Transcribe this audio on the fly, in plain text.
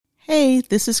Hey,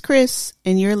 this is Chris,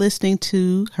 and you're listening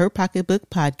to Her Pocketbook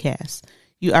Podcast.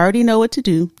 You already know what to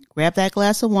do. Grab that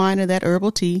glass of wine or that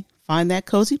herbal tea, find that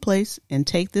cozy place, and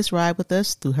take this ride with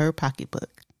us through Her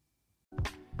Pocketbook.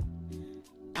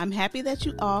 I'm happy that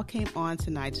you all came on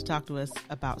tonight to talk to us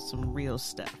about some real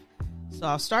stuff. So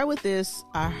I'll start with this.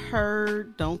 I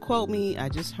heard, don't quote me, I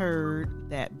just heard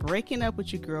that breaking up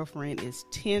with your girlfriend is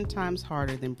 10 times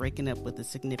harder than breaking up with a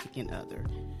significant other.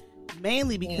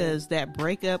 Mainly because that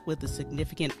breakup with a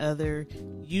significant other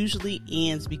usually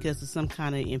ends because of some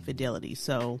kind of infidelity.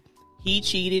 So he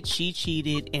cheated, she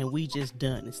cheated, and we just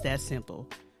done. It's that simple.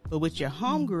 But with your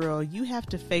homegirl, you have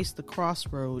to face the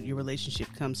crossroad your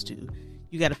relationship comes to.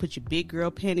 You got to put your big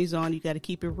girl panties on. You got to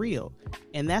keep it real.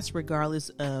 And that's regardless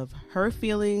of her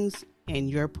feelings and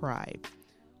your pride.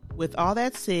 With all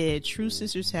that said, true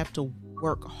sisters have to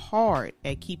work hard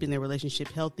at keeping their relationship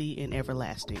healthy and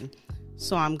everlasting.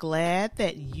 So I'm glad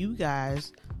that you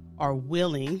guys are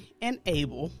willing and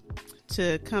able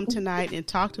to come tonight and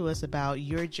talk to us about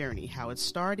your journey, how it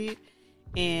started,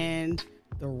 and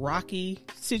the rocky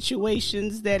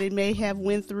situations that it may have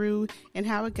went through, and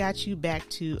how it got you back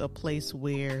to a place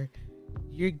where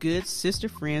you're good sister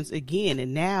friends again.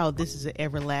 And now this is an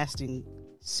everlasting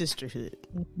sisterhood.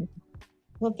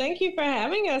 Well, thank you for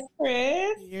having us,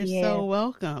 Chris. You're so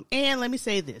welcome. And let me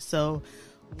say this. So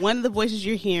one of the voices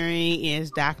you're hearing is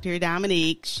Dr.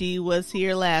 Dominique. She was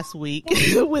here last week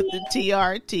with the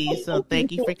TRT. So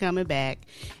thank you for coming back.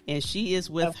 And she is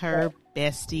with her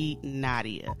bestie,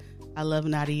 Nadia. I love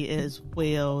Nadia as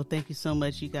well. Thank you so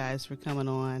much, you guys, for coming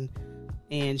on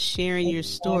and sharing your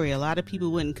story. A lot of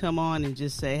people wouldn't come on and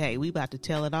just say, hey, we about to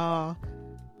tell it all.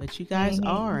 But you guys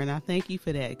are. And I thank you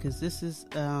for that, because this is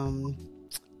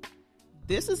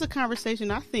a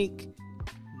conversation I think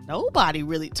nobody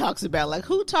really talks about. Like,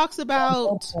 who talks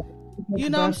about, you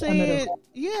know what I'm saying?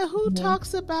 Yeah, who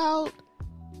talks about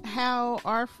how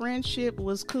our friendship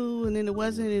was cool and then it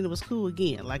wasn't and it was cool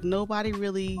again? Like, nobody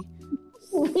really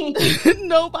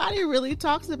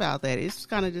talks about that. It's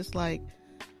kind of just like,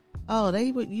 oh,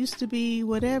 they used to be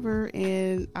whatever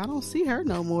and I don't see her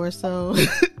no more. So,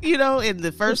 you know, and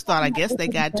the first thought, I guess they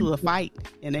got into a fight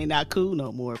and they not cool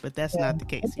no more, but that's not the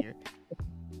case here.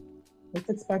 It's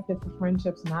expected for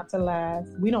friendships not to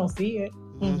last. We don't see it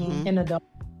in adults.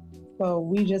 So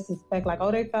we just expect, like,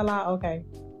 oh, they fell out. Okay.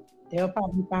 They'll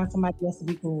probably find somebody else to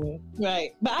be cool with.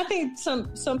 Right. But I think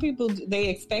some people, they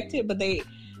expect it, but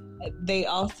they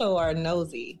also are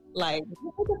nosy. Like,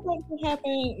 what the fuck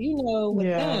happened, with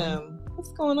them?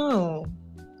 What's going on?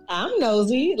 I'm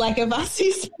nosy. Like, if I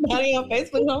see somebody on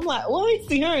Facebook, I'm like, well, I ain't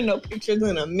see her in no pictures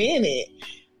in a minute.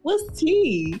 What's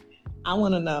tea? I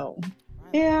want to know.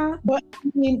 Yeah, but I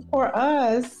mean, for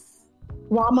us,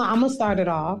 well, I'm gonna start it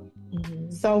off.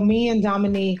 So me and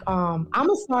Dominique, I'm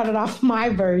gonna start it off my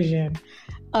version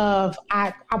of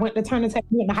I went to Turner Tech,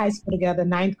 we went to high school together,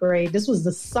 9th grade. This was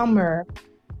the summer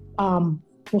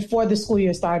before the school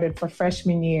year started for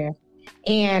freshman year,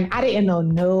 and I didn't know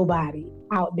nobody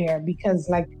out there because,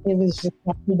 like, it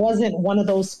wasn't one of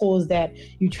those schools that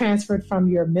you transferred from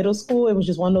your middle school. It was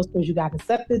just one of those schools you got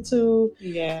accepted to,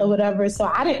 or whatever. So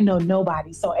I didn't know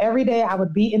nobody. So every day I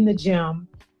would be in the gym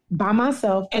by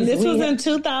myself. And this was in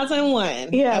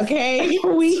 2001. Yeah. Okay.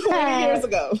 20 years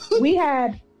ago. We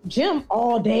had gym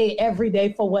all day, every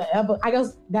day for whatever. I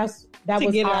guess that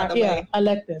was our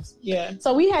electives. Yeah.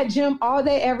 So we had gym all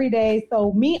day, every day.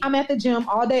 So I'm at the gym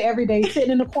all day, every day, sitting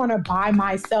in the corner by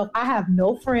myself. I have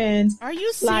no friends. Are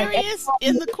you serious?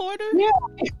 In the corner? Yeah.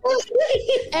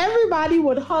 Everybody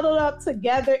would huddle up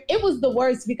together. It was the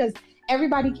worst because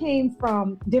everybody came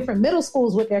from different middle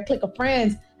schools with their clique of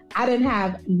friends. I didn't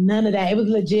have none of that. It was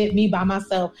legit me by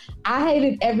myself. I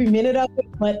hated every minute of it,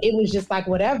 but it was just like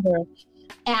whatever.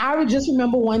 And I would just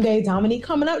remember one day Dominique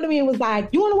coming up to me and was like,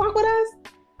 you want to walk with us?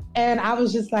 And I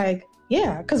was just like,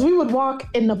 yeah, because we would walk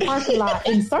in the parking lot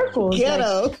in circles.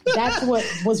 Like, that's what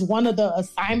was one of the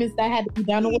assignments that had to be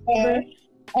done or whatever.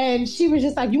 And she was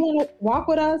just like, you want to walk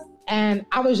with us? And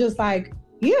I was just like,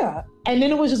 yeah. And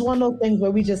then it was just one of those things where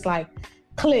we just like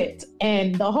clicked.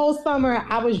 And the whole summer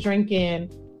I was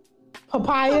drinking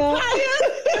papaya.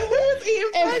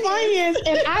 And Funyuns,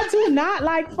 and I do not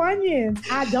like Funyuns.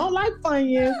 I don't like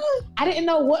Funyuns. I didn't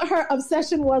know what her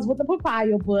obsession was with the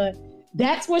papaya, but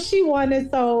that's what she wanted.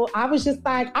 So I was just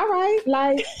like, all right,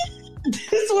 like,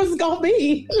 this was gonna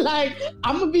be. Like,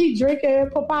 I'm gonna be drinking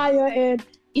papaya and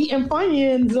eating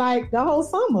Funyuns like the whole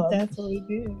summer. That's what we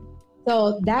did.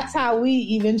 So that's how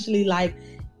we eventually, like,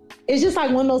 it's just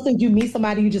like one of those things, you meet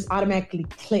somebody, you just automatically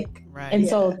click. Right. And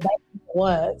so that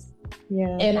was.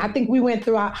 Yeah. And I think we went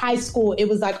throughout high school. It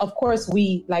was like, of course,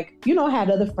 we like, you know, had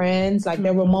other friends. Like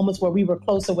there were moments where we were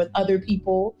closer with other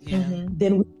people than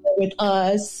we were with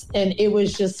us. And it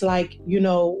was just like, you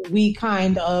know, we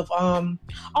kind of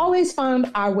always found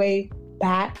our way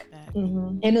back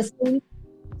in a sense.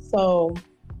 So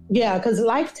yeah, because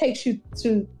life takes you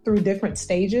through different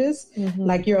stages.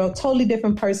 Like you're a totally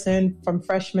different person from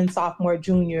freshman, sophomore,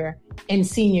 junior, and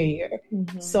senior year.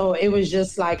 So it was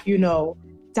just like, you know,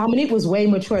 Dominique was way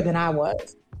mature than I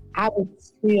was. I was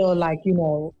still like, you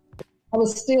know, I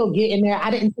was still getting there. I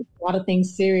didn't take a lot of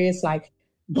things serious, like,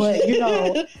 but you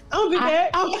know, I'll be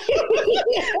back. I'm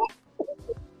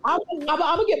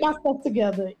gonna get my stuff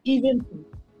together even.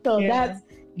 So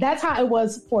that's how it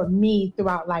was for me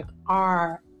throughout like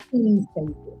our teen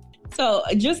stages. So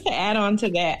just to add on to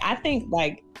that, I think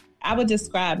like I would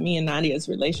describe me and Nadia's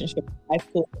relationship in high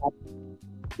school like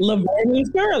Laverne and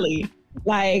Shirley.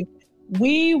 Like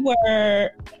we were,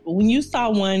 when you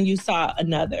saw one, you saw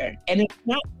another. And it's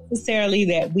not necessarily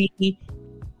that we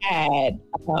had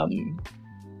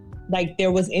like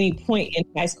there was any point in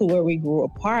high school where we grew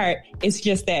apart. It's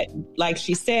just that, like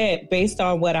she said, based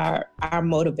on what our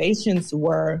motivations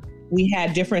were, we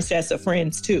had different sets of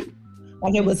friends too.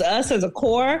 Like it was us as a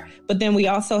core, but then we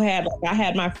also had, like I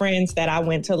had my friends that I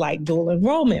went to like dual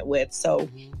enrollment with. So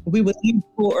we would leave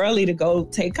school early to go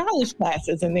take college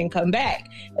classes and then come back.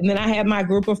 And then I had my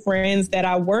group of friends that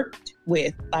I worked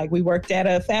with. Like we worked at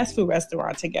a fast food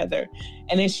restaurant together.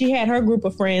 And then she had her group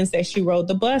of friends that she rode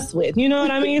the bus with. You know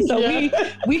what I mean? So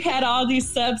we had all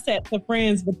these subsets of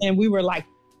friends, but then we were like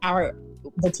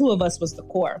the two of us was the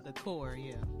core. The core,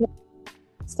 yeah.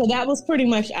 So that was pretty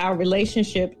much our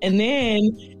relationship. And then,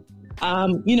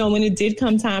 you know, when it did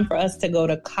come time for us to go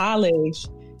to college,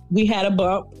 we had a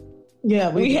bump. Yeah,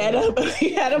 we had a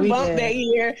bump that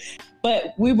year.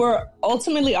 But we were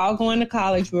ultimately all going to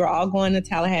college. We were all going to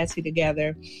Tallahassee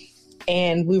together.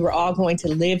 And we were all going to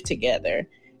live together.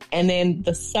 And then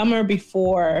the summer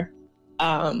before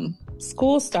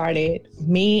school started,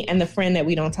 me and the friend that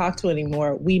we don't talk to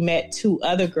anymore, we met two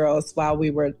other girls while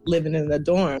we were living in the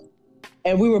dorm.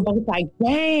 And we were both like,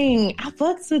 dang, I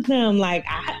fucks with them. Like,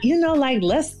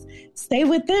 let's stay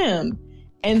with them.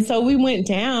 And so we went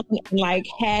down and like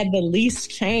had the lease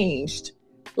changed.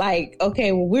 Like,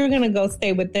 okay, well, we're going to go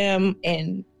stay with them.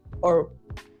 Or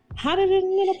how did it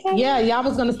end up happening? Yeah, y'all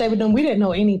was going to stay with them. We didn't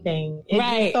know anything. It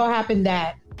right. just so happened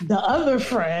that the other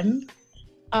friend,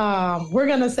 we're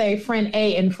going to say friend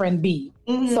A and friend B.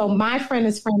 So my friend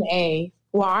is friend A.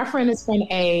 Well, our friend is friend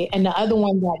A, and the other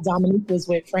one that Dominique was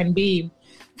with, friend B.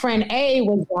 Friend A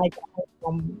was like,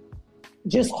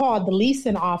 just called the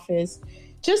leasing office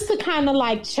just to kind of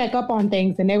like check up on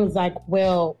things. And they was like,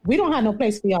 well, we don't have no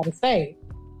place for y'all to stay.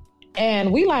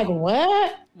 And we like,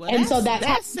 what? Well, and so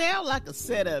that sounds like a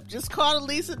setup. Just call the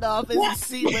leasing office and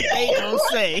see what they gonna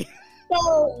say.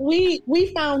 So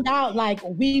we found out like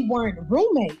we weren't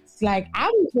roommates. Like I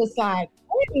was just like,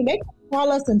 hey, they called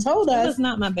us and told us. That was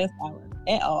not my best hour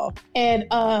at all. And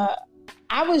I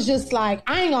was just like,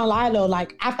 I ain't gonna lie though,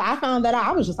 like after I found that out,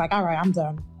 I was just like, all right, I'm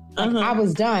done. Like, I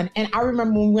was done. And I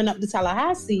remember when we went up to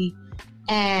Tallahassee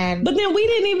but then we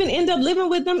didn't even end up living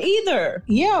with them either.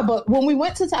 Yeah, but when we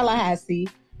went to Tallahassee,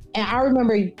 and I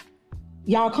remember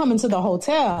y'all coming to the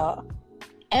hotel,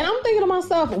 and I'm thinking to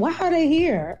myself, why are they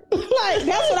here? Like,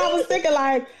 that's what I was thinking.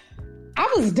 Like,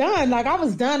 I was done. Like, I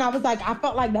was done. I was like, I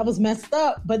felt like that was messed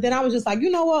up. But then I was just like, you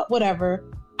know what? Whatever.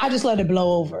 I just let it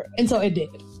blow over. And so it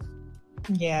did.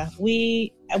 Yeah,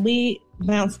 we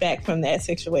bounced back from that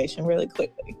situation really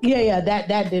quickly. Yeah,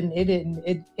 that didn't.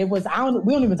 It was.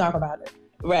 We don't even talk about it.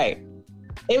 Right.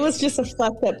 It was just a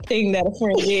fucked up thing that a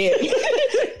friend did.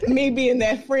 Me being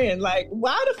that friend, like,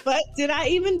 why the fuck did I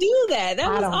even do that?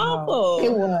 That was awful.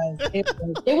 It was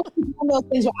one of those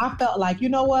things where I felt like, you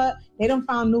know what? They done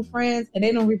found new friends and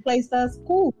they done replaced us.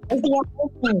 Cool. Let's do our own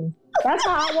thing. That's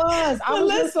how I was.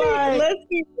 Let's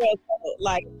be real.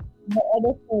 Like, the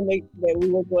other friend that we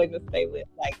were going to stay with,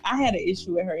 like, I had an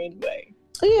issue with her anyway.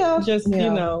 Yeah. You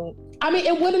know. I mean,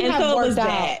 it wouldn't have worked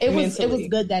out. It was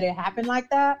good that it happened like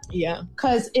that. Yeah.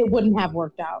 Because it wouldn't have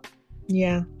worked out.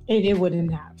 Yeah. It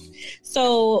wouldn't have.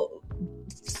 So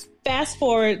fast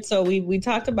forward. So we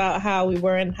talked about how we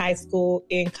were in high school.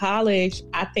 In college,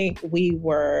 I think we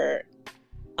were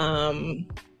the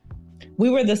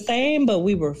same, but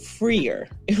we were freer.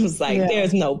 It was like,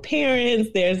 there's no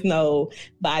parents, there's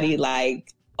nobody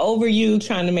like over you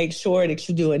trying to make sure that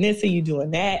you're doing this and you're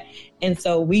doing that. And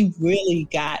so we really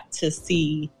got to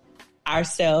see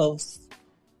ourselves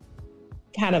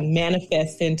kind of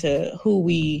manifest into who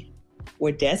we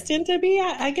were destined to be,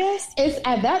 I guess. It's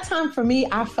at that time for me,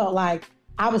 I felt like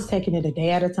I was taking it a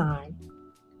day at a time.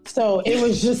 So it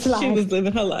was just like she was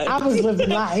living her life. I was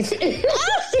living life. No.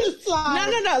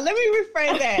 Let me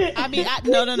rephrase that. I mean,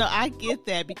 no. I get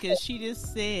that because she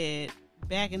just said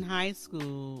back in high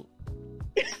school,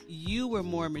 you were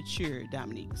more mature,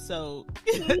 Dominique. So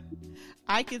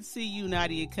I could see you,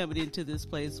 Nadia, coming into this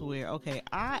place where, okay,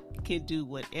 I can do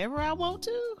whatever I want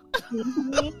to.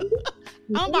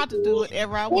 I'm about to do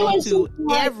whatever I want to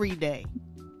every day.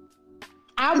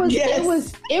 It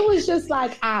was just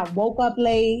like I woke up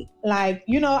late, like,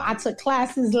 you know, I took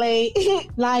classes late.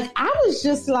 Like, I was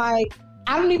just like,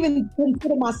 I don't even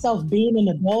consider myself being an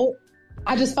adult.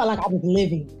 I just felt like I was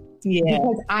living. Yeah.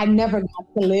 Because I never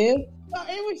got to live. So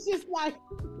it was just like,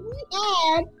 we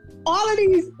had all of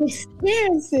these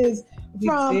experiences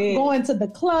from going to the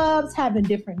clubs, having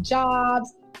different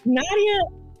jobs. Nadia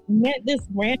met this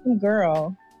random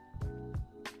girl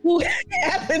who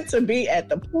happened to be at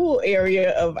the pool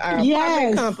area of our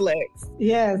apartment complex.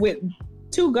 Yes. With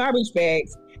 2 garbage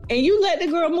bags. And you let the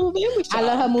girl move in with you. I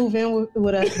let her move in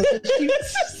with us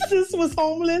because she was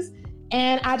homeless.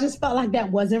 And I just felt like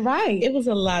that wasn't right. It was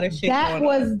a lot of shit. That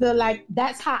was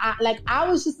that's how I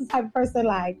was just the type of person,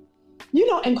 like, you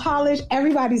know, in college,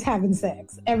 everybody's having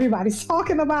sex. Everybody's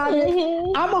talking about it.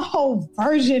 Mm-hmm. I'm a whole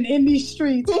virgin in these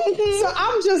streets. Mm-hmm. So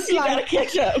I'm just you like, gotta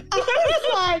catch up. I'm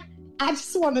just like, I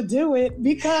just want to do it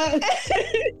because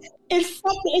it's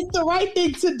the right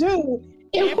thing to do.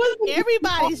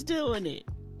 Everybody's doing it.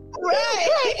 Right.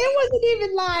 It wasn't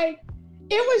even like,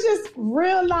 it was just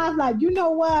real life. Like, you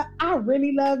know what? I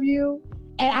really love you.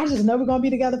 And I just know we're going to be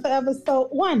together forever. So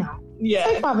why not? Yeah.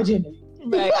 Take my virginity.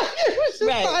 Right. It was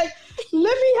just like,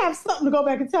 let me have something to go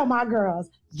back and tell my girls.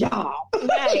 Y'all.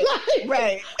 Right.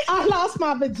 Right. I lost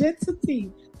my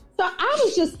virginity. So I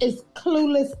was just as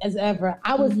clueless as ever.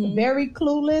 I was very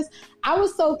clueless. I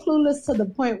was so clueless to the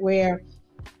point where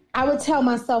I would tell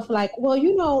myself, like, well,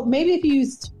 you know, maybe if you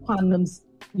use 2 condoms,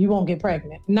 you won't get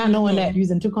pregnant. Not knowing that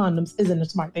using 2 condoms isn't a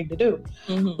smart thing to do.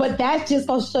 Mm-hmm. But that just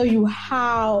will show you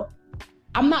how,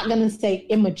 I'm not going to say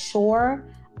immature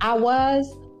I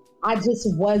was. I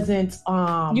just wasn't.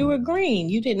 You were green.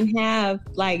 You didn't have,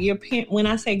 like, your parent. When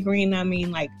I say green, I mean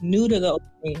like new to those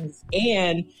things.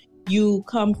 And you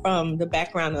come from the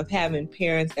background of having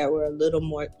parents that were a little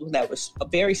more, that was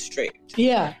very strict.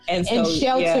 Yeah. And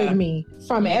sheltered me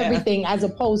from everything, as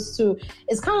opposed to,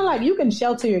 it's kind of like you can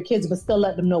shelter your kids, but still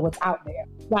let them know what's out there.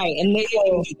 Right. And they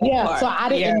so I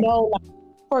didn't know. Like,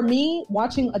 for me,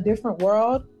 watching A Different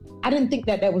World, I didn't think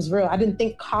that was real. I didn't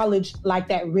think college like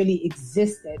that really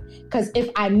existed. Because if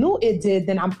I knew it did,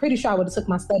 then I'm pretty sure I would have took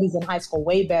my studies in high school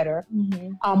way better,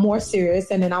 more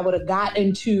serious. And then I would have got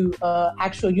into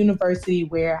actual university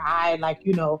where I, like,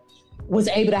 you know, was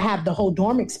able to have the whole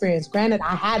dorm experience. Granted,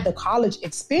 I had the college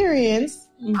experience.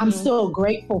 I'm still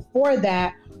grateful for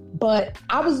that. But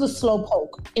I was the slow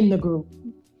poke in the group.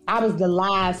 I was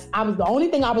the only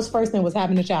thing I was first in was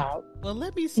having a child. Well,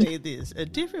 let me say this. A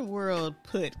Different World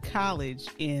put college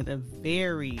in a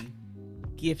very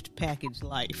gift package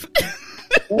life.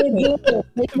 Because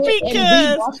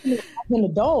watching it as an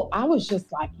adult, I was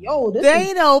just like, yo,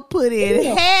 they don't put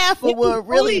in half of what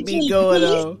really be going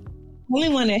on. Only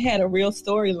one that had a real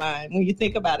storyline when you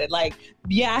think about it. Like,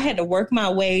 I had to work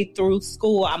my way through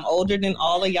school. I'm older than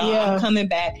all of y'all. I'm coming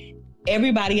back.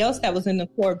 Everybody else that was in the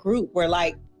core group were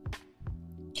like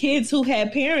kids who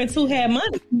had parents who had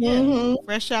money.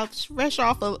 Fresh off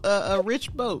a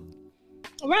rich boat.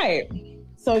 Right.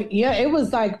 So it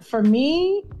was like, for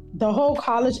me, the whole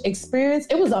college experience,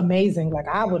 it was amazing. Like,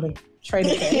 I would have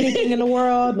traded for anything in the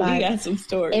world. Like, we got some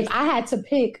stories. If I had to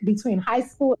pick between high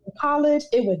school and college,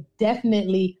 it would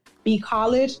definitely be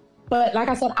college. But like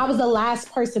I said, I was the last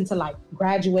person to, like,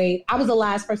 graduate. I was the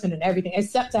last person in everything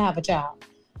except to have a child.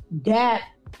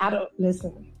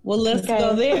 Listen. Well, let's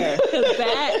go there. Because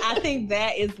I think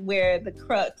that is where the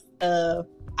crux of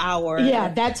our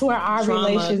that's where our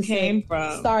relationship came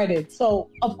from. Started.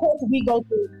 So, of course, we go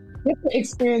through different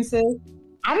experiences.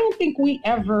 I don't think we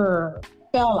ever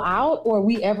fell out or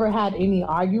we ever had any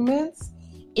arguments.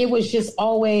 It was just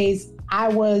always, I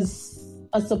was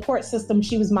a support system.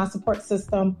 She was my support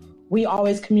system. We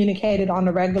always communicated on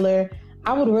the regular.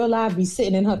 I would real life be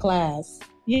sitting in her class.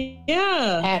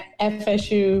 Yeah. At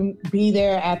FSU, be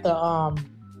there at the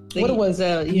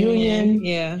union.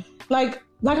 Yeah. Like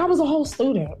I was a whole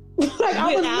student.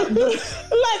 I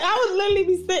would literally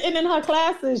be sitting in her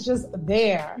classes just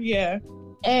there. Yeah.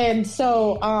 And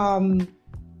so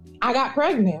I got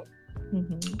pregnant.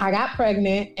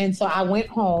 And so I went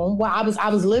home. Well, I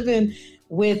was living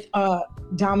with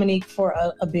Dominique for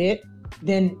a bit.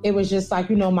 then it was just like,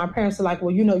 my parents are like,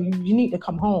 well, you need to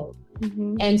come home.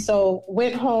 Mm-hmm. And so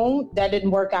went home. That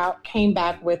didn't work out. Came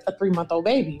back with a 3-month-old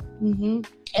baby. Mm-hmm.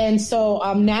 And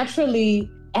so naturally,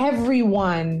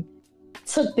 everyone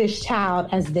took this child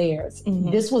as theirs. Mm-hmm.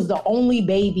 This was the only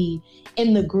baby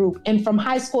in the group. And from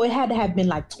high school, it had to have been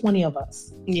like 20 of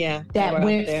us. Yeah. That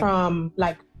went from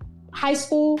like high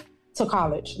school to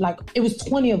college. Like it was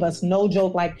 20 of us, no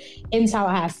joke, like in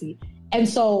Tallahassee. And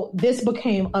so this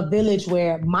became a village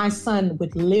where my son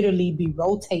would literally be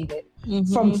rotated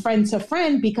from friend to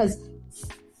friend because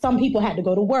some people had to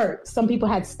go to work. Some people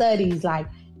had studies,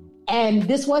 and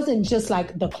this wasn't just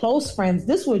like the close friends.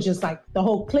 This was just like the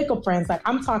whole clique of friends. Like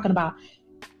I'm talking about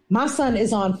my son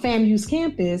is on FAMU's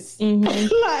campus,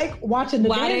 like watching the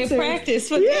dancers. They practice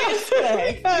for dance.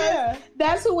 Yeah.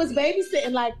 That's who was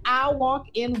babysitting. Like I'll walk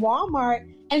in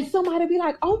Walmart and somebody be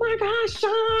like, "Oh my gosh,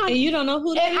 Sean!" And you don't know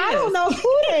who they are. I don't know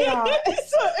who they are.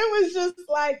 So it was just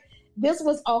like this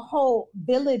was a whole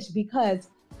village because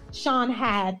Sean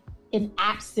had an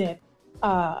absent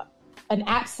father.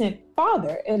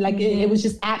 Like it was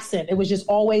just absent. It was just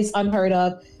always unheard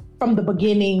of from the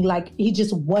beginning. Like he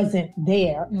just wasn't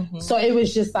there. So it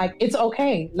was just like, it's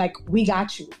okay. Like we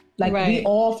got you. Like we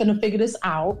all finna figure this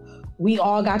out. We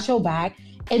all got your back.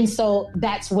 And so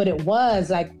that's what it was.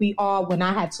 Like we all, when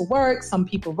I had to work, some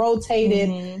people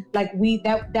rotated. Like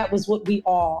that was what we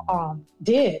all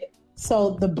did.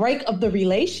 So the break of the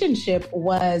relationship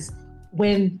was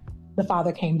when the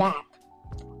father came back.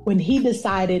 When he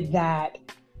decided that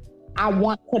I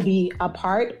want to be a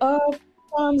part of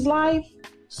Sean's life.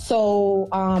 So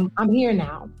I'm here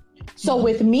now. So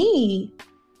with me,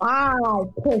 I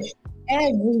pushed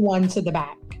everyone to the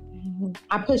back.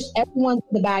 I pushed everyone to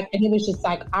the back, and it was just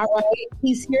like, all right,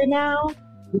 he's here now.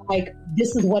 Like,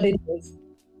 this is what it is.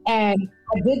 And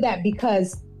I did that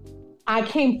because I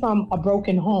came from a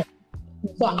broken home.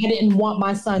 So I didn't want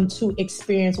my son to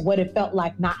experience what it felt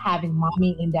like not having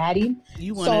mommy and daddy.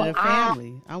 You wanted a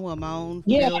family. I want my own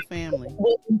real family. I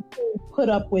wouldn't put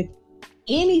up with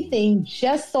anything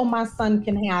just so my son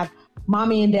can have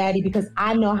mommy and daddy, because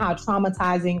I know how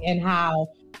traumatizing and how,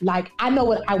 like, I know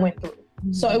what I went through.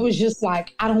 So it was just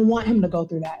like, I don't want him to go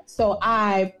through that. So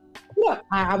I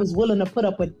was willing to put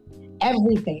up with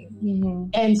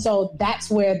everything. And so that's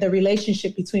where the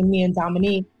relationship between me and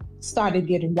Dominique started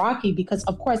getting rocky, because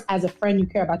of course, as a friend, you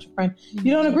care about your friend.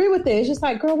 You don't agree with it. It's just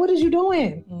like, girl, what is you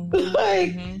doing?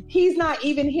 He's not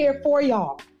even here for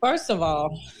y'all. First of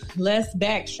all, let's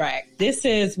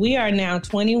backtrack. We are now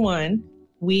 21.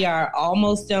 We are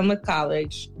almost done with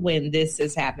college when this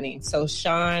is happening. So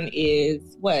Sean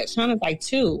is what? Sean is like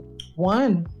 2.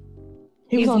 1.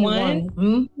 He's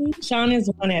 1. Sean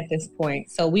is 1 at this point.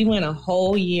 So we went a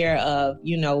whole year of,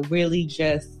 really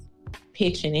just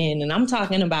pitching in. And I'm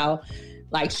talking about,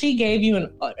 like, she gave you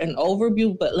an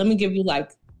overview, but let me give you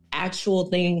like actual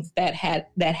things that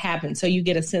happened, so you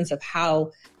get a sense of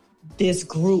how this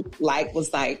group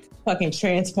was like fucking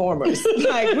Transformers.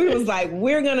 Like we was like,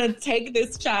 we're gonna take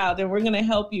this child and we're gonna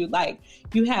help you. Like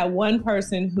you had one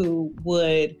person who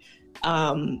would,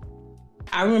 I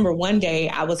remember one day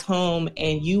I was home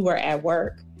and you were at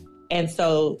work, and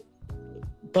so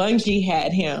Bungie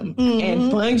had him, and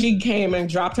Bungie came and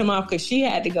dropped him off because she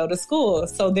had to go to school.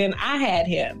 So then I had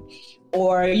him.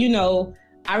 Or,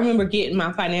 I remember getting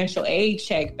my financial aid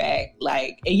check back.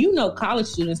 Like, and college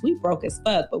students, we broke as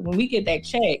fuck. But when we get that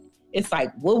check, it's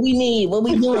like, what we need, what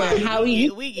we doing, how we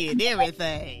get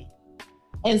everything.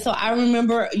 And so I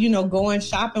remember, going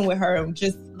shopping with her and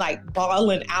just like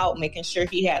balling out, making sure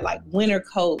he had like winter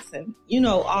coats and,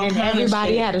 all and kind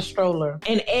everybody of shit. had a stroller.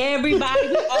 And everybody,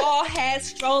 we all had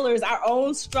strollers, our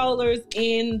own strollers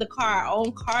in the car, our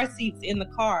own car seats in the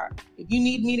car. If you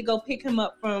need me to go pick him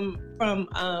up from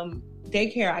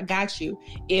daycare, I got you.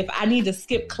 If I need to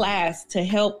skip class to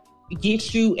help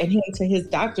get you and him to his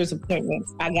doctor's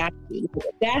appointments, I got you.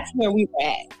 That's where we were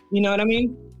at. You know what I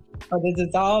mean? Or the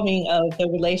dissolving of the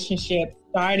relationship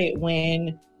started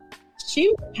when she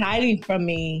was hiding from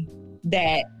me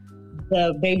that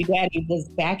the baby daddy was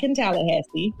back in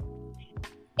Tallahassee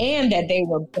and that they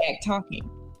were back talking.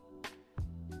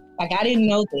 Like, I didn't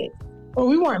know this. Well,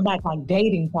 we weren't back like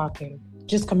dating, talking,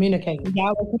 just communicating.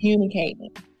 Y'all were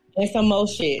communicating. And some more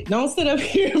shit. Don't sit up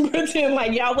here and pretend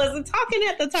like y'all wasn't talking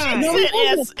at the time.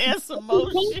 And some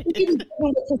more shit. He was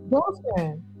with his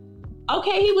girlfriend.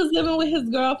 Okay, he was living with his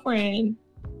girlfriend.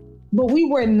 But we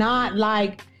were not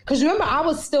like, because remember, I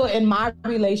was still in my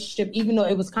relationship, even though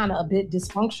it was kind of a bit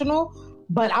dysfunctional,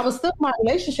 but I was still in my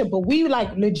relationship, but we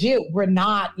like legit were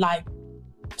not like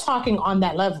talking on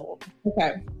that level.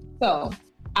 Okay, so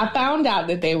I found out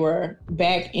that they were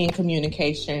back in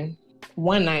communication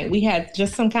one night we had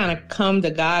just some kind of come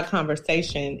to God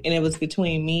conversation, and it was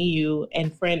between me, you,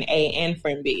 and friend A and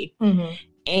friend B. Mm-hmm.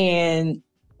 And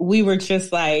we were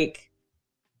just like,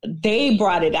 they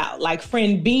brought it out. Like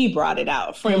friend B brought it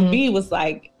out. Friend B was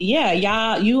like, yeah,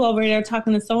 y'all, you over there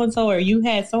talking to so-and-so, or you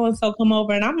had so-and-so come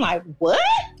over. And I'm like, what?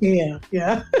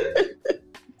 Yeah.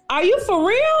 Are you for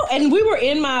real? And we were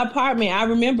in my apartment, I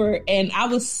remember, and I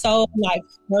was so like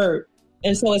hurt.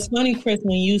 And so it's funny, Chris,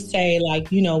 when you say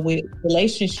like, you know, with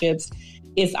relationships,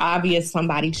 it's obvious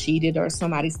somebody cheated or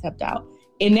somebody stepped out.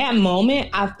 In that moment,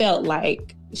 I felt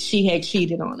like she had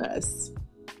cheated on us.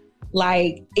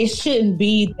 Like, it shouldn't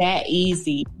be that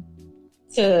easy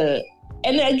to,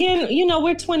 and again, you know,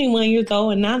 we're 21 years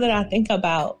old. And now that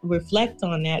I reflect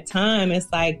on that time, it's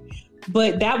like,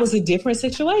 but that was a different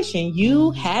situation.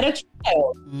 You had a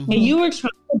child and you were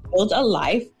trying to build a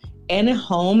life and a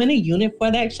home and a unit for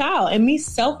that child. And me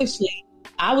selfishly,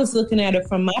 I was looking at it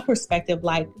from my perspective,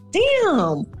 like,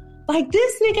 damn, like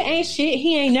this nigga ain't shit.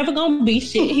 He ain't never gonna be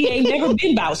shit. He ain't never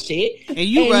been about shit. And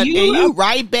you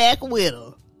right back with her.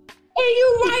 And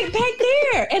you right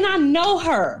back there. And I know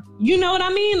her. You know what I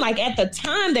mean? Like at the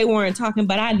time they weren't talking,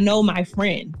 but I know my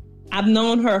friend. I've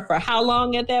known her for how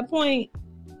long at that point?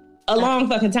 A long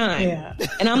fucking time. Yeah.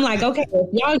 And I'm like, okay, if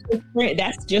y'all just friends,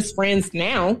 that's just friends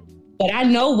now. But I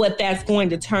know what that's going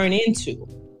to turn into.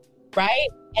 Right?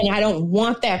 And I don't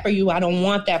want that for you. I don't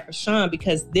want that for Sean,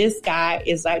 because this guy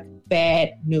is like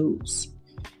bad news.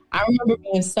 I remember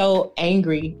being so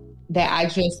angry that I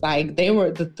just like,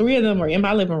 the three of them were in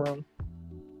my living room.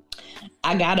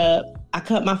 I got up, I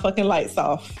cut my fucking lights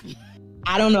off.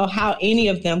 I don't know how any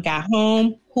of them got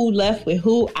home, who left with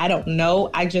who, I don't know.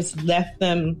 I just left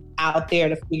them out there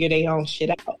to figure their own shit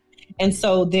out. And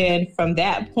so then from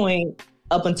that point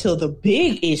up until the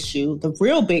big issue, the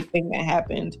real big thing that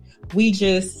happened, we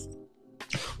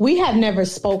had never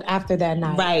spoke after that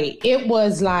night. Right. It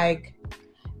was like,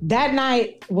 that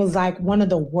night was like one of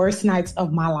the worst nights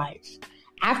of my life.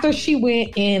 After she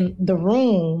went in the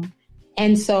room,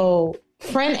 and so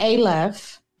friend A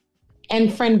left,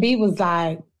 and friend B was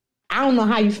like, I don't know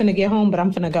how you finna get home, but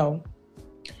I'm finna go.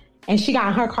 And she got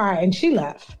in her car and she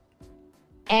left.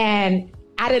 And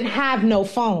I didn't have no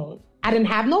phone.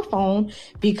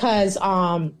 Because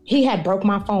he had broke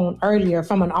my phone earlier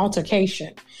from an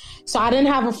altercation. So I didn't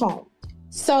have a phone.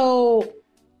 So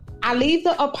I leave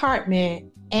the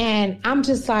apartment and I'm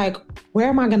just like, where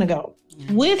am I going to go?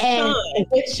 With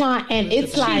Sean. And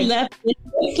it's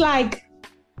like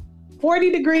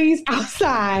 40 degrees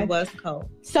outside. It was cold.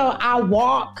 So I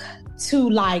walk to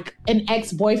like an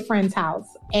ex-boyfriend's house.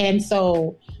 And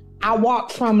so I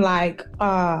walked from like,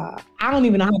 I don't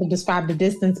even know how to describe the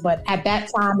distance, but at that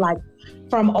time, like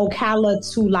from Ocala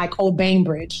to like Old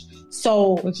Bainbridge.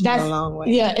 So that's a long way.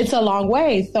 Yeah, it's a long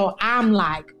way. So I'm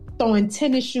like throwing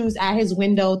tennis shoes at his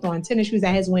window,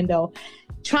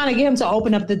 trying to get him to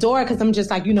open up the door. Cause I'm just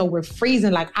like, you know, we're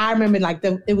freezing. Like I remember like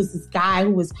it was this guy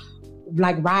who was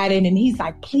like riding and he's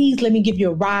like, please let me give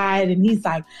you a ride. And he's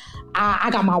like, I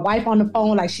got my wife on the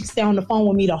phone. Like she stayed on the phone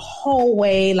with me the whole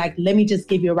way. Like, let me just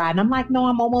give you a ride. And I'm like, no,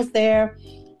 I'm almost there.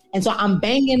 And so I'm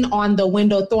banging on the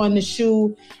window, throwing the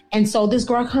shoe. And so this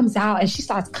girl comes out and she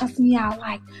starts cussing me out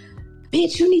like,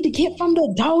 bitch, you need to get from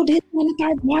the door. This and the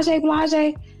third,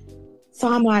 blase. So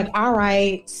I'm like, all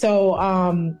right.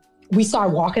 So we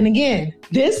start walking again.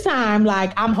 This time,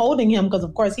 like I'm holding him because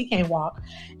of course he can't walk.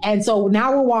 And so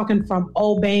now we're walking from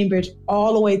Old Bainbridge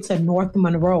all the way to North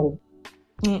Monroe.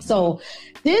 So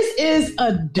this is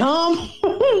a dumb,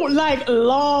 like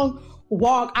long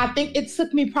walk. I think it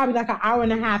took me probably like an hour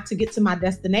and a half to get to my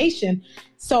destination.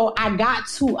 So I got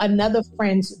to another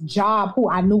friend's job who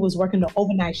I knew was working the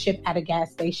overnight shift at a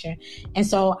gas station. And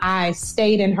so I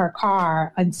stayed in her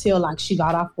car until like she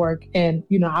got off work and,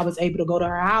 you know, I was able to go to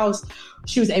her house.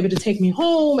 She was able to take me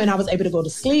home and I was able to go to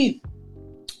sleep.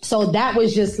 So that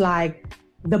was just like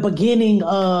the beginning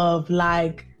of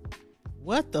like,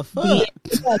 what the fuck?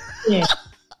 Yeah.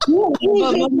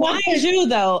 But mind you,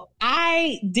 though,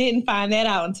 I didn't find that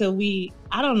out until we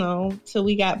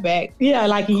got back. Yeah,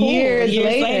 like years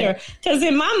later. Because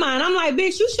in my mind, I'm like,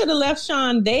 bitch, you should have left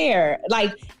Sean there.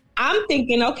 Like, I'm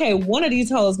thinking, okay, one of these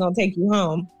hoes gonna take you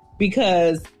home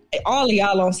because all of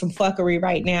y'all on some fuckery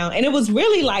right now. And it was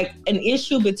really like an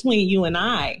issue between you and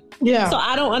I. Yeah. So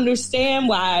I don't understand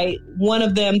why one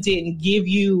of them didn't give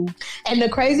you. And the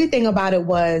crazy thing about it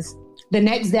was, the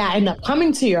next day, I ended up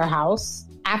coming to your house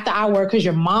after I work because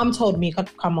your mom told me to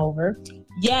come over.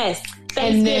 Yes.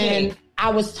 And then I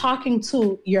was talking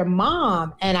to your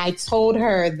mom and I told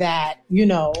her that, you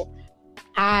know,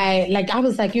 I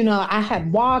was like, you know, I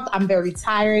had walked. I'm very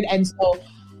tired. And so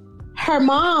her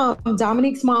mom,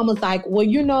 Dominique's mom, was like, well,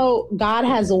 you know, God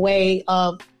has a way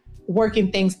of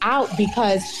working things out,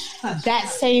 because that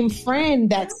same friend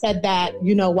that said that,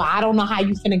 you know, well, I don't know how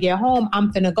you finna get home,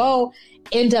 I'm finna go,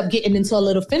 end up getting into a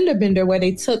little fender bender where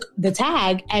they took the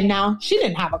tag and now she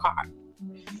didn't have a car.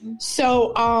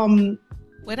 So,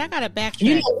 wait, I gotta backtrack.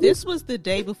 You know, this was the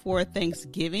day before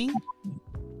Thanksgiving.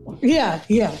 Yeah.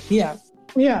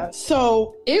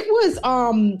 So it was,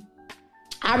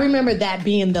 I remember that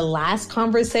being the last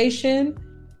conversation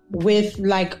with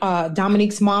like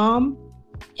Dominique's mom.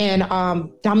 And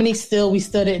Dominique we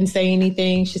still didn't say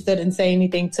anything. She still didn't say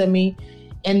anything to me.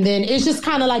 And then it's just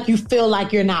kind of like you feel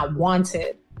like you're not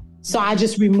wanted. So I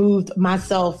just removed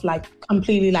myself like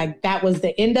completely, like that was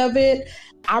the end of it.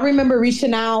 I remember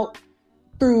reaching out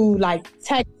through like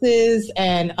texts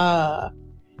and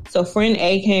so friend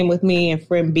A came with me and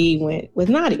friend B went with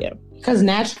Nadia. Because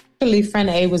naturally friend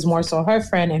A was more so her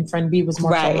friend and friend B was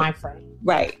more so my friend.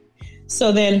 Right.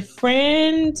 So then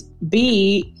friend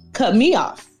B cut me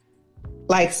off.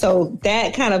 Like, so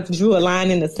that kind of drew a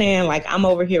line in the sand. Like, I'm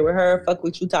over here with her. Fuck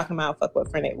what you talking about. Fuck what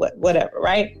friend A, whatever.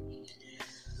 Right.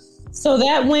 So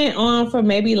that went on for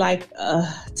maybe like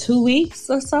 2 weeks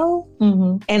or so.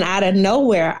 Mm-hmm. And out of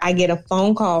nowhere, I get a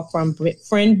phone call from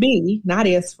friend B,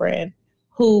 Nadia's friend,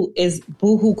 who is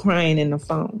boohoo crying in the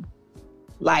phone.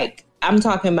 Like, I'm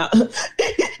talking about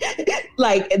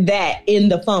like that in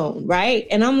the phone. Right.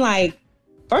 And I'm like,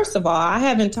 first of all, I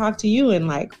haven't talked to you in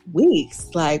like weeks.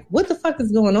 Like, what the fuck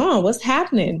is going on? What's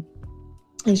happening?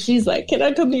 And she's like, can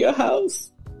I come to your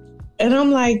house? And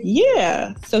I'm like,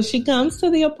 yeah. So she comes to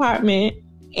the apartment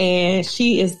and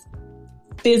she is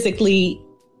physically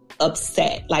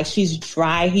upset. Like, she's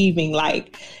dry heaving.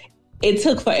 Like, it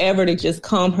took forever to just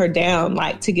calm her down,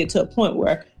 like to get to a point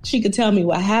where she could tell me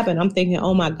what happened. I'm thinking,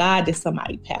 oh my God, did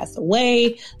somebody pass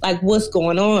away? Like, what's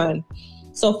going on?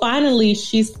 So finally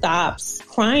she stops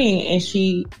crying and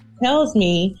she tells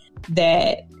me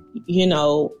that, you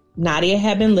know, Nadia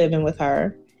had been living with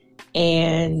her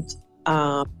and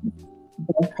her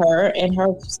and her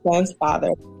son's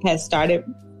father had started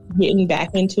getting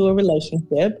back into a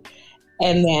relationship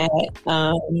and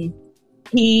that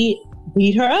he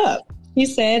beat her up. She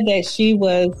said that she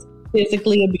was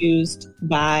physically abused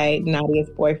by Nadia's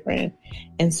boyfriend.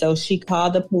 And so she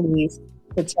called the police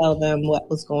to tell them what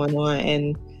was going on,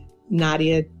 and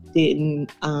Nadia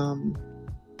didn't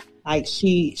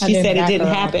she said it didn't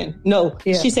happen. No,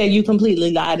 she said you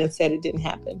completely lied and said it didn't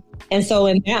happen. And so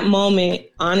in that moment,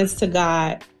 honest to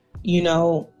God, you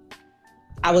know,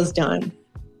 I was done.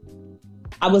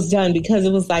 I was done because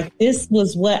it was like, this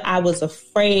was what I was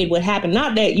afraid would happen.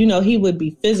 Not that, you know, he would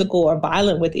be physical or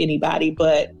violent with anybody,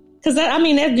 but because that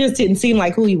just didn't seem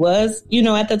like who he was, you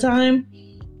know, at the time.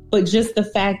 But just the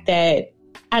fact that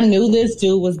I knew this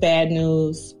dude was bad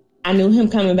news. I knew him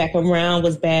coming back around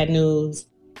was bad news.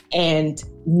 And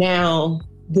now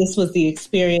this was the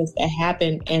experience that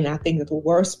happened. And I think that the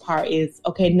worst part is,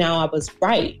 okay, now I was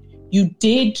right. You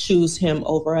did choose him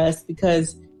over us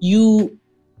because you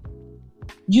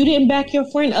didn't back your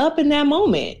friend up in that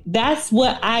moment. That's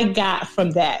what I got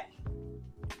from that.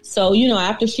 So, you know,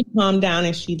 after she calmed down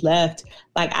and she left,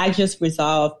 like, I just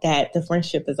resolved that the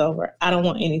friendship is over. I don't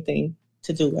want anything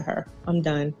to do with her. I'm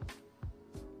done.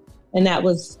 And that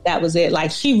was it.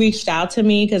 Like, she reached out to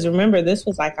me because remember, this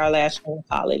was like our last year in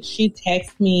college. She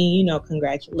texted me, you know,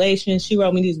 congratulations. She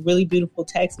wrote me these really beautiful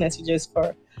text messages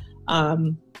for,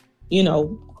 you know,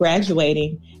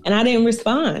 graduating. And I didn't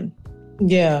respond.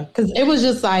 Yeah, because it was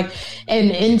just like, and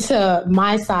into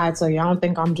my side, so y'all don't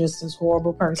think I'm just this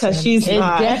horrible person. Because she's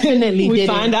not. Definitely we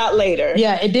didn't. Find out later.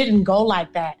 Yeah, it didn't go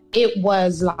like that. It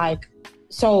was like,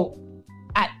 so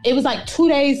it was like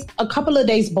a couple of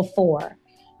days before,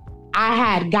 I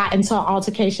had got into an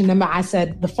altercation. Remember, I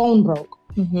said the phone broke.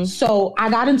 Mm-hmm. So I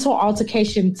got into an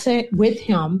altercation with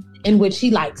him in which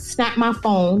he like snapped my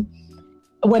phone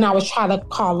when I was trying to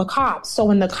call the cops. So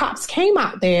when the cops came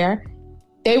out there,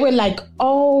 they were like,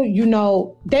 oh, you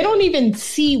know, they don't even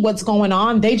see what's going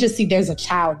on. They just see there's a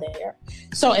child there.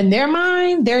 So in their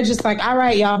mind, they're just like, all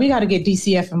right, y'all, we got to get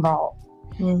DCF involved.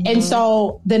 Mm-hmm. And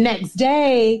so the next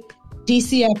day,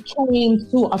 DCF came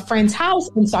to a friend's house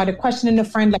and started questioning the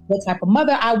friend, like what type of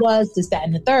mother I was, this, that,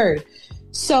 and the third.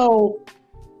 So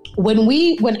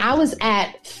when I was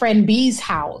at friend B's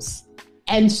house,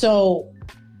 and so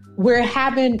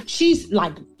she's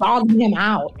like dogging him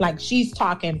out, like she's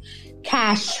talking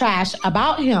cash trash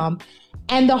about him.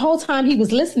 And the whole time he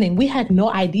was listening, we had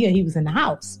no idea he was in the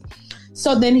house.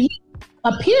 So then he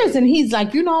appears and he's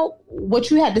like, you know what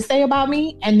you had to say about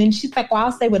me? And then she's like, well,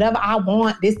 I'll say whatever I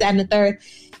want, this, that, and the third.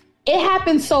 It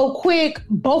happened so quick.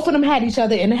 Both of them had each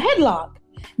other in a headlock.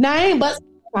 Now, ain't but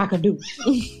I could do.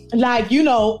 Like,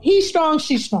 he's strong,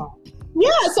 she's strong. Yeah,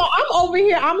 so I'm over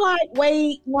here. I'm like,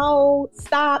 wait, no,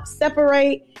 stop,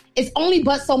 separate. It's only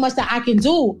but so much that I can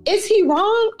do. Is he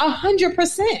wrong?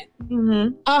 100%.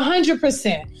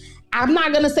 100%. I'm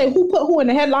not going to say who put who in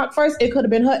the headlock first. It could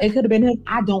have been her. It could have been him.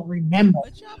 I don't remember.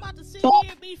 But y'all about to sit here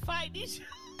and be fighting each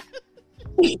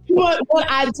other.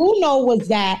 What I do know was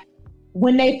that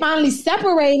when they finally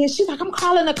separated, she's like, I'm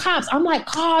calling the cops. I'm like,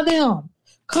 call them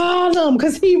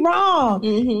because he wrong.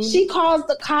 She calls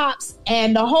the cops,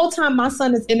 and the whole time my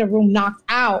son is in the room knocked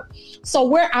out. So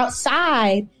we're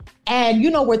outside, and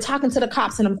we're talking to the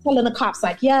cops, and I'm telling the cops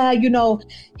like, yeah,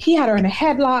 he had her in a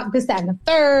headlock, this, that, and the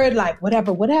third, like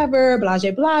whatever,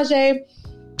 blase.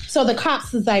 So the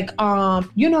cops is like, I'm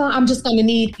just gonna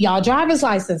need y'all driver's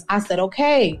license. I said,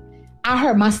 okay. I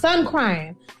heard my son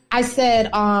crying. I said,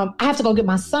 I have to go get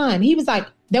my son. He was like,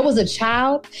 there was a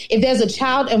child. If there's a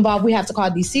child involved, we have to call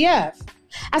DCF.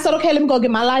 I said, okay, let me go get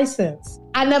my license.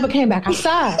 I never came back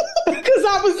outside because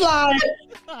I was like,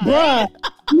 bruh,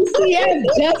 DCF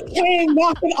just came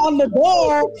knocking on the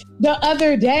door the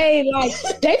other day. Like,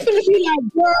 they finna be like,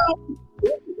 girl,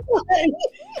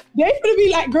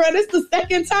 girl, this the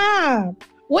second time.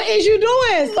 What is you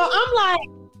doing? So I'm like,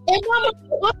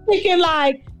 I'm thinking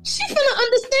like, she finna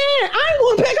understand. I ain't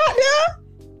going back out there.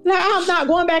 Like, I'm not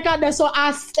going back out there. So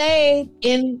I stayed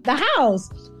in the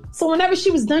house. So whenever she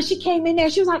was done, she came in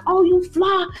there. She was like, oh, you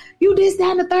fly. You this,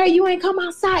 that, and the third. You ain't come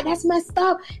outside. That's messed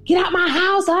up. Get out my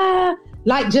house.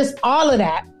 Like, just all of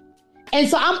that. And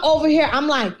so I'm over here. I'm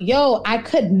like, yo, I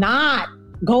could not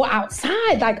go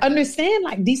outside. Like, understand,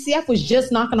 like, DCF was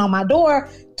just knocking on my door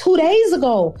 2 days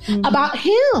ago about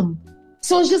him.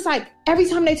 So it's just like, every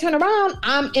time they turn around,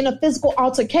 I'm in a physical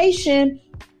altercation.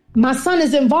 My son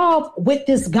is involved with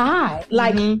this guy.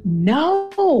 Like,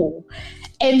 no.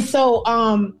 And so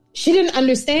she didn't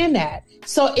understand that.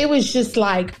 So it was just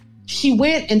like, she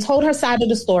went and told her side of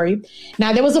the story.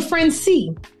 Now, there was a friend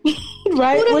C,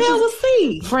 right? Who the hell was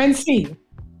C? Friend C.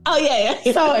 Oh,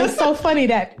 yeah. So it's so funny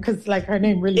that, because like her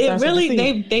name really starts with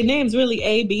C. They names really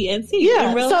A, B, and C. Yeah.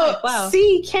 In real So life. Wow.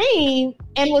 C came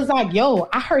and was like, yo,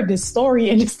 I heard this story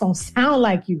and this don't sound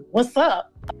like you. What's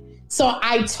up? So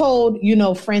I told,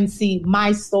 friend C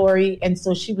my story. And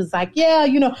so she was like, yeah,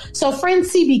 so friend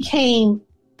C became,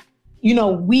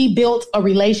 we built a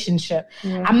relationship.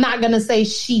 Yeah. I'm not going to say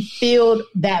she filled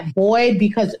that void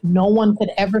because no one could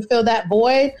ever fill that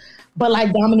void. But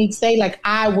like Dominique say, like,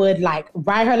 I would like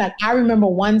ride her. Like, I remember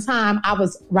one time I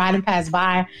was riding past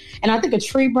by and I think a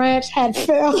tree branch had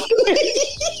fell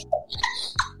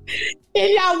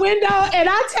in your window. And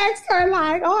I text her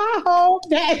like, oh, I hope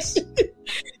that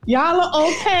y'all are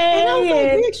okay. And I was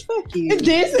like, bitch, fuck you.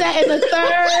 This, that, and the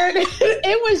third.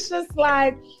 It was just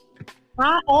like,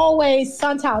 I always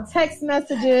sent out text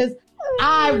messages.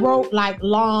 I wrote like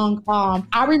long,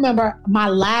 I remember my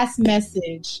last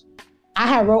message I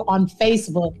had wrote on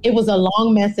Facebook. It was a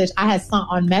long message I had sent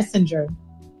on Messenger.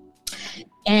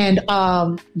 And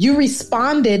you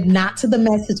responded not to the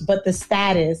message, but the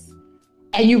status.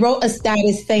 And you wrote a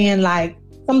status saying like,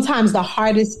 sometimes the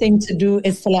hardest thing to do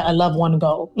is to let a loved one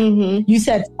go. You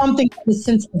said something in the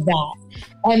sense of that.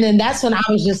 And then that's when I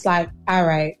was just like, all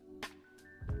right,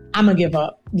 I'm going to give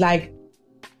up. Like,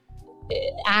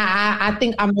 I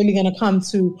think I'm really going to come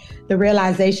to the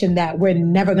realization that we're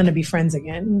never going to be friends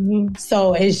again.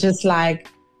 So it's just like,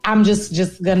 I'm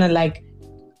just going to like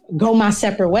go my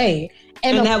separate way.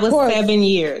 And that was 7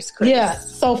 years, Chris. Yeah.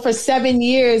 So for 7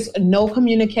 years, no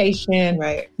communication,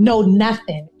 right? No,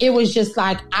 nothing. It was just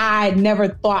like, I never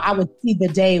thought I would see the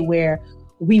day where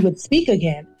we would speak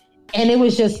again. And it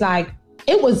was just like,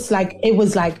 it's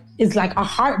like a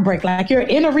heartbreak. Like, you're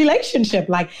in a relationship.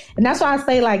 Like, and that's why I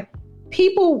say like,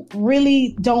 people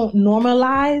really don't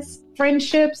normalize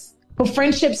friendships, but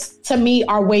friendships to me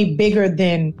are way bigger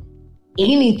than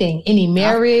anything, any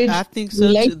marriage. I think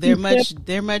so too.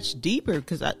 They're much deeper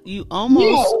because you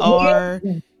almost are.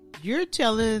 You're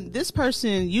telling this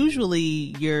person,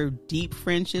 usually your deep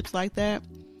friendships like that,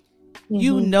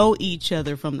 you know each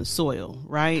other from the soil,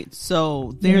 right?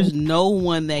 So there's no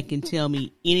one that can tell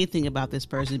me anything about this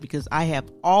person because I have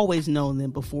always known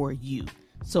them before you.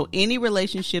 So any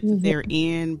relationship that they're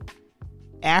in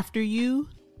after you,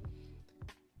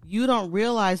 you don't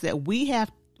realize that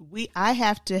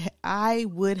I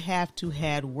would have to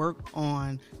had work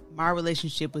on my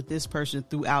relationship with this person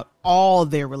throughout all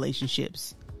their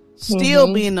relationships.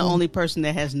 Still being the only person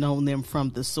that has known them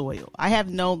from the soil. I have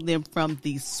known them from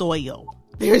the soil.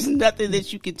 There's nothing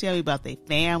that you can tell me about their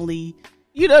family.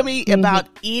 You know what I mean? About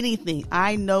anything.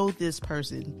 I know this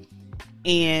person.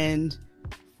 And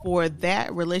for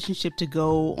that relationship to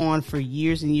go on for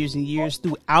years and years and years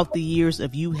throughout the years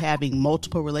of you having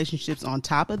multiple relationships on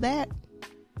top of that,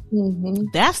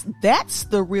 that's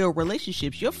the real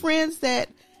relationships. Your friends that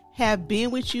have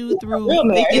been with you through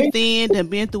thick and thin, and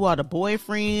been through all the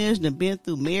boyfriends, and been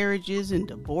through marriages and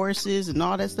divorces and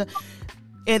all that stuff,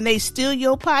 and they still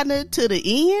your partner to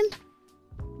the end.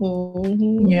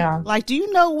 Yeah. Like, do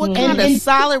you know what kind of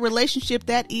solid relationship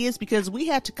that is? Because we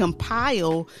had to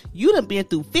compile. You done been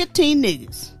through 15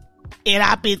 niggas, and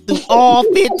I've been through all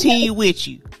 15 with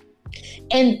you.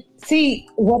 And see,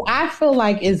 what I feel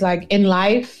like is like in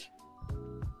life,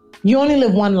 you only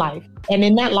live one life. And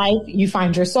in that life, you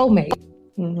find your soulmate.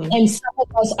 And some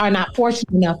of us are not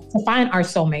fortunate enough to find our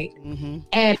soulmate.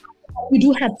 And you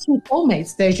do have two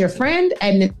soulmates. There's your friend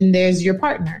and then there's your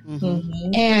partner.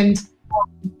 And,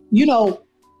 you know,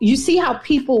 you see how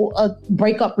people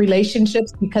break up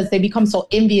relationships because they become so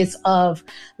envious of,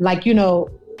 like, you know,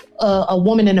 a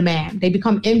woman and a man. They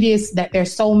become envious that they're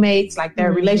soulmates, like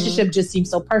their relationship just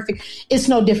seems so perfect. It's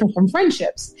no different from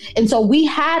friendships. And so we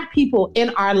had people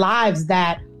in our lives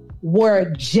that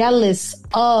were jealous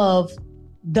of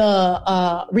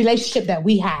the relationship that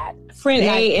we had. Friend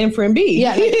A and friend B.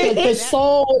 Yeah, the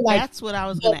soul. Like, that's what I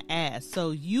was going to ask.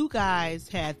 So you guys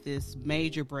had this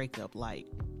major breakup, like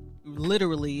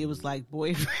literally, it was like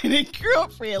boyfriend and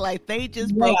girlfriend. Like they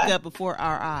just broke up before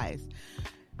our eyes.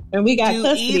 And we got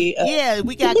custody.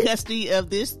 We got custody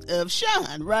of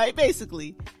Sean, right?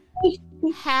 Basically.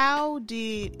 How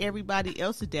did everybody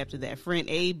else adapt to that? Friend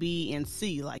A, B, and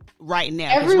C, like right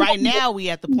now. Because right now we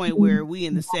at the point where we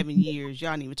in the 7 years, y'all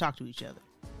don't even talk to each other.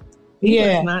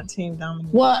 Yeah, not Team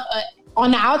Dominique. Well,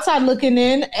 on the outside looking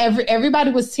in, everybody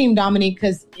was Team Dominique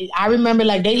because I remember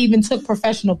like they even took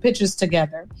professional pictures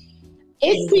together.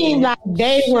 It seemed like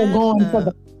they were going for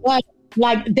the blood.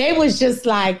 Like they was just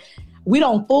like, we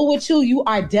don't fool with you. You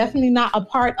are definitely not a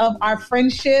part of our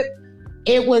friendship.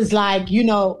 It was like, you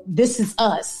know, this is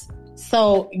us.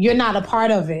 So you're not a part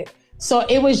of it. So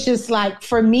it was just like,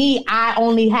 for me, I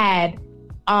only had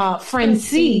friend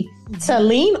C to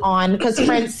lean on because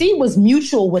friend C was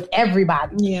mutual with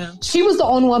everybody. Yeah. She was the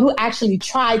only one who actually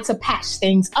tried to patch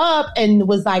things up and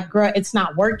was like, girl, it's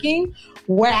not working.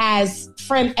 Whereas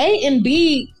friend A and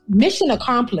B, mission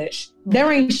accomplished.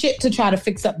 There ain't shit to try to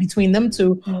fix up between them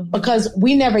two because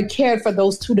we never cared for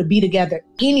those two to be together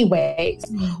anyways.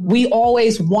 We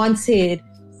always wanted,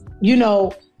 you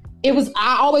know,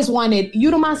 I always wanted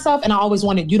you to myself and I always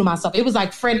wanted you to myself. It was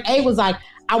like friend A was like,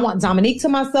 I want Dominique to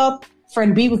myself.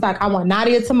 Friend B was like, I want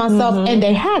Nadia to myself. And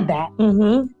they had that.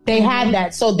 They had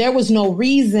that. So there was no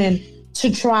reason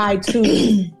to try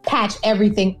to patch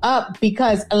everything up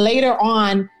because later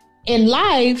on in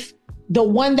life, the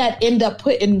one that ended up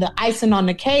putting the icing on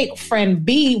the cake, friend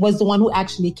B, was the one who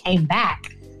actually came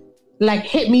back. Like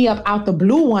hit me up out the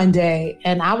blue one day.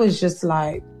 And I was just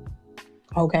like,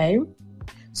 okay.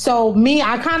 So me,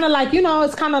 I kind of like, you know,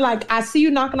 it's kind of like, I see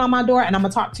you knocking on my door and I'm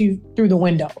going to talk to you through the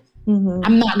window.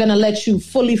 I'm not going to let you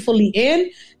fully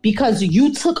in because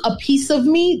you took a piece of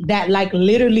me that like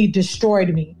literally destroyed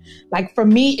me. Like for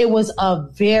me, it was a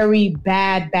very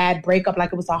bad breakup.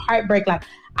 Like it was a heartbreak. Like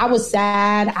I was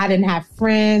sad. I didn't have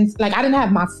friends. Like I didn't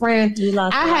have my friend.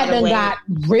 I hadn't got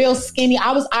real skinny.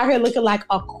 I was out here looking like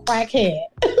a crackhead.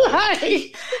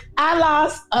 Like I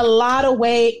lost a lot of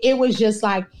weight. It was just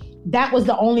like, that was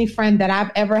the only friend that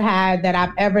I've ever had, that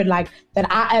I've ever like, that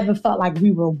I ever felt like we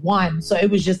were one. So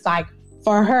it was just like,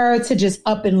 for her to just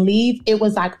up and leave, it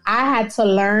was like, I had to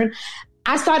learn.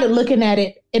 I started looking at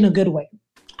it in a good way.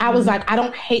 I was like, I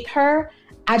don't hate her.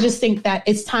 I just think that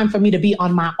it's time for me to be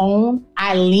on my own.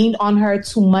 I leaned on her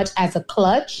too much as a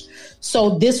clutch.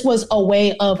 So this was a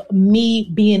way of me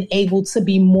being able to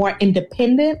be more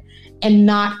independent and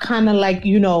not kind of like,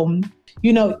 you know,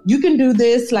 you can do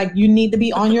this. Like you need to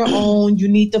be on your own. You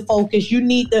need to focus. You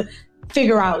need to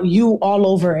figure out you all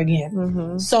over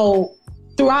again. So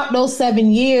throughout those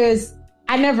 7 years,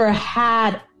 I never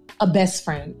had a best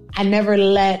friend. I never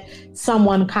let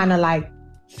someone kind of like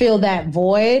fill that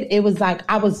void. It was like,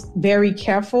 I was very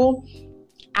careful.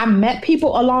 I met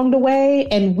people along the way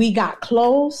and we got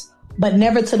close, but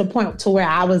never to the point to where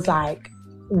I was like,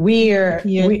 we're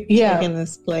in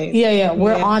this place.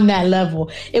 We're on that level.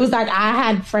 It was like I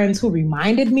had friends who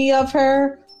reminded me of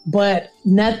her, but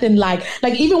nothing like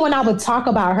even when I would talk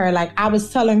about her, like I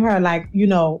was telling her, like, you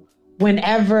know,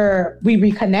 whenever we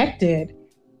reconnected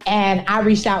and I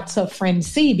reached out to friend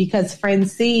C because friend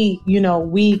C, you know,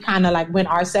 we kind of like went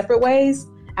our separate ways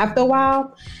after a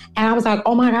while. And I was like,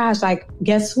 oh my gosh, like,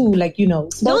 guess who? Like, you know,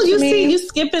 no, you see, you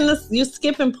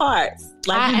skipping parts.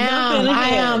 Like, I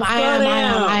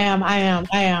am.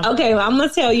 Okay, well, I'm gonna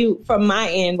tell you from my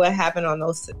end what happened on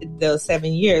those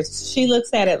 7 years. She looks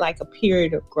at it like a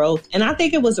period of growth, and I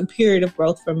think it was a period of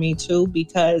growth for me too,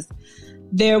 because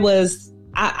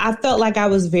I felt like I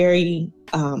was very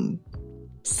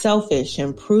selfish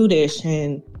and prudish,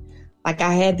 and like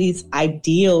I had these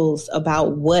ideals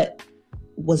about what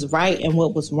was right and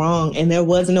what was wrong, and there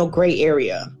was no gray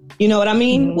area. You know what I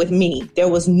mean? Mm-hmm. With me, there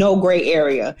was no gray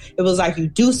area. It was like, you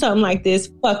do something like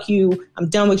this, fuck you, I'm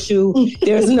done with you.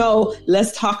 There's no,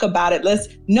 let's talk about it.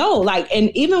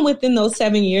 And even within those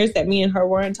 7 years that me and her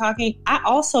weren't talking, I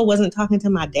also wasn't talking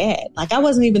to my dad. Like, I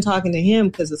wasn't even talking to him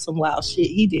because of some wild shit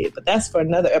he did, but that's for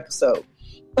another episode.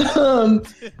 So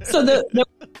the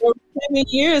 7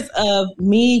 years of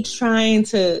me trying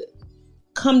to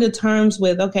come to terms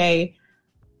with, okay,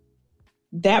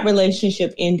 that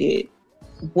relationship ended.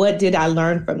 What did I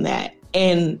learn from that?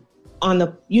 And on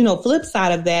the, flip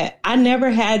side of that, I never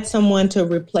had someone to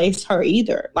replace her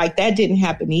either. Like, that didn't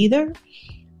happen either.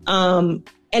 And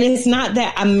it's not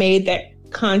that I made that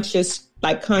conscious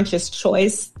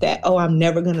choice that, oh, I'm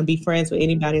never going to be friends with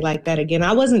anybody like that again.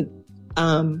 I wasn't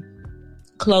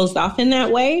closed off in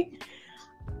that way,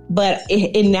 but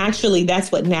it naturally,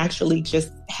 that's what naturally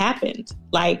just happened.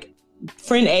 Like,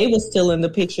 friend A was still in the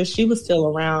picture. She was still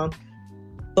around.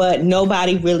 But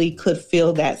nobody really could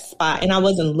fill that spot. And I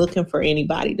wasn't looking for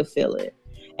anybody to fill it.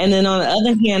 And then on the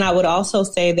other hand, I would also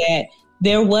say that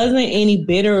there wasn't any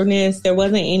bitterness. There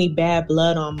wasn't any bad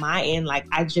blood on my end. Like,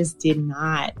 I just did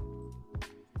not.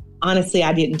 Honestly,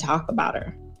 I didn't talk about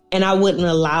her. And I wouldn't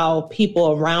allow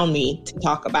people around me to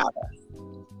talk about her.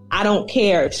 I don't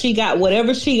care. She got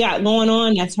whatever she got going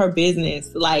on. That's her business.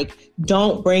 Like,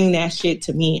 don't bring that shit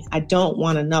to me. I don't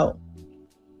want to know.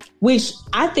 Which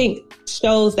I think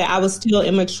shows that I was still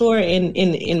immature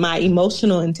in my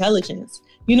emotional intelligence.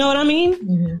 You know what I mean?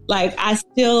 Mm-hmm. Like, I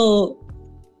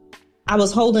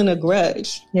was holding a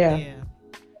grudge. Yeah.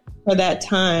 For that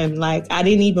time. Like, I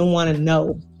didn't even want to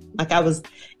know. Like, I was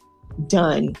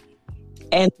done.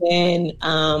 And then,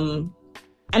 and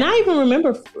I even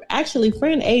remember, actually,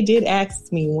 friend A did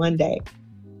ask me one day,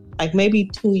 like maybe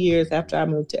 2 years after I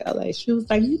moved to LA, she was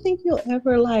like, you think you'll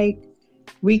ever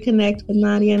reconnect with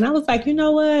Nadia? And I was like, you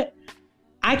know what?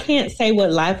 I can't say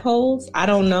what life holds. I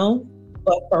don't know.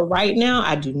 But for right now,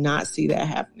 I do not see that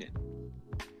happening.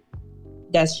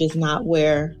 That's just not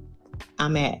where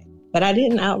I'm at. But I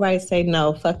didn't outright say,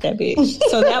 no, fuck that bitch.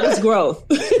 So that was growth.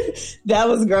 That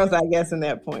was growth, I guess, in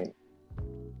that point.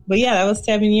 But yeah, that was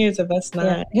 7 years of us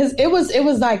not. Yeah. It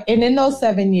was like, and in those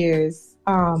 7 years,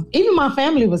 even my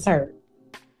family was hurt.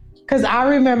 Because I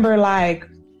remember like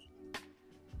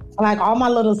all my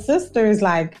little sisters,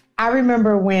 like, I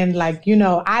remember when,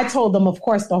 I told them, of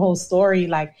course, the whole story,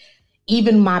 like,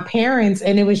 even my parents.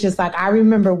 And it was just like, I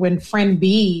remember when friend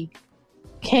B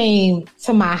came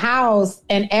to my house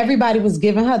and everybody was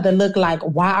giving her the look like,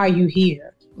 why are you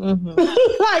here? Mm-hmm.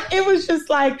 Like, it was just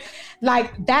like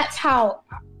that's how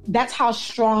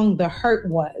strong the hurt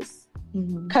was.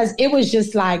 Because it was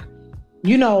just like,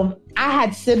 I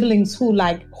had siblings who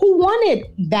wanted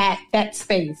that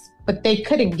space, but they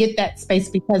couldn't get that space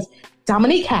because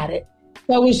Dominique had it.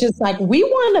 So it was just like, we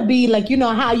want to be like,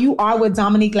 how you are with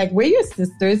Dominique, like, we're your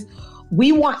sisters.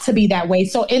 We want to be that way.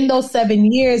 So in those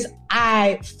 7 years,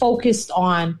 I focused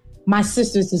on my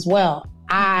sisters as well.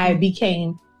 I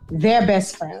became their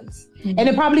best friends. Mm-hmm. And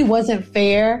it probably wasn't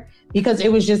fair because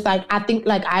it was just like, I think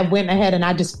like I went ahead and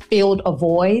I just filled a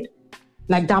void.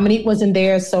 Like, Dominique wasn't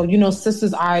there. So,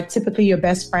 sisters are typically your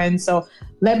best friends. So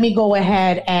let me go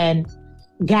ahead and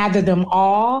gather them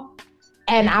all.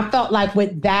 And I felt like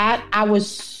with that, I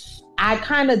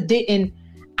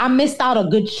missed out a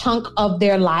good chunk of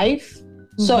their life.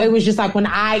 Mm-hmm. So it was just like when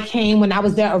I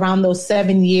was there around those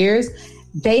 7 years,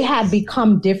 they had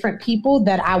become different people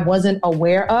that I wasn't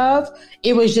aware of.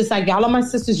 It was just like, y'all are my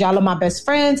sisters, y'all are my best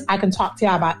friends. I can talk to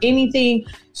y'all about anything.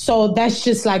 So that's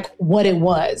just like what it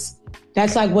was.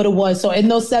 That's like what it was. So in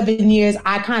those 7 years,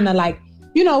 I kind of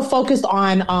focused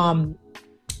on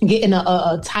getting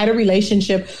a tighter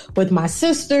relationship with my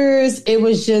sisters. It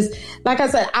was just, like I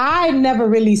said, I never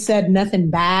really said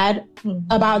nothing bad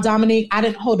about Dominique. I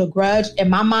didn't hold a grudge. In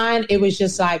my mind, it was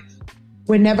just like,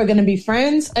 we're never going to be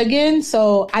friends again.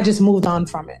 So I just moved on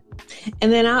from it.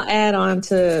 And then I'll add on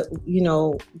to,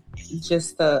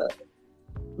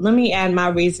 let me add my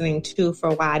reasoning too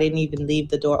for why I didn't even leave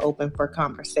the door open for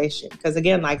conversation. Because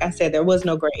again, like I said, there was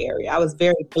no gray area. I was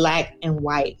very black and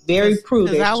white, very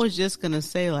prudish. I was just going to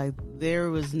say, like,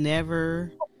 there was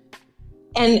never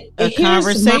And a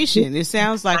conversation. It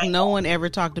sounds like no one ever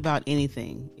talked about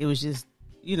anything. It was just,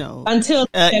 until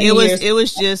it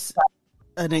was just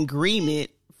an agreement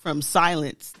from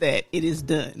silence that it is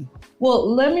done.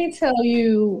 Well, let me tell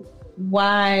you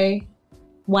why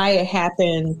it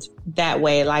happened that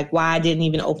way. Like why I didn't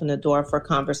even open the door for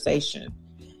conversation.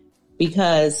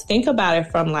 Because think about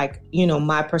it from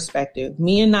my perspective.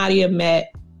 Me and Nadia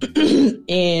met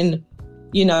in,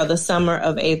 the summer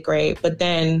of 8th grade. But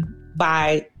then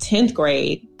by 10th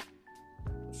grade,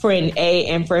 friend A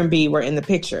and friend B were in the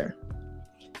picture.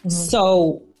 Mm-hmm.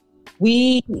 So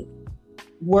we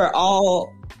were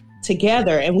all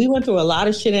together and we went through a lot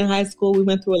of shit in high school. We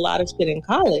went through a lot of shit in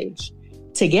college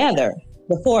together,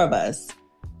 the four of us.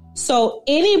 So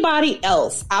anybody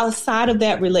else outside of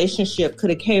that relationship could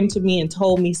have came to me and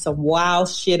told me some wild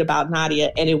shit about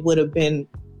Nadia and it would have been,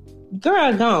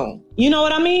 girl, gone. You know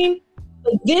what I mean?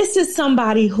 But this is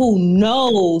somebody who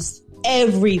knows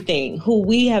everything, who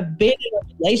we have been in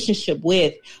a relationship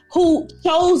with, who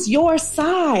chose your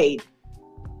side.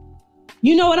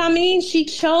 You know what I mean? She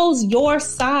chose your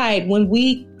side when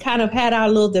we kind of had our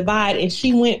little divide and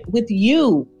she went with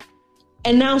you.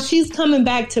 And now she's coming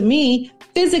back to me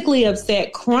physically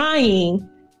upset, crying,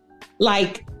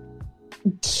 like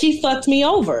she fucked me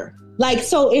over. Like,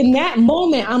 so in that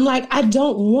moment, I'm like, I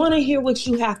don't want to hear what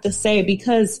you have to say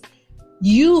because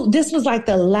this was like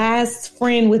the last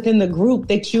friend within the group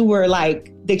that you were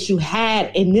like, that you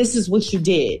had, and this is what you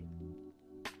did.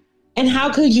 And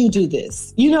how could you do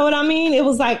this? You know what I mean? It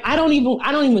was like, I don't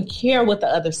even care what the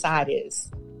other side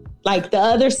is. Like the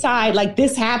other side, like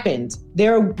this happened.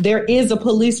 There is a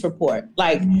police report.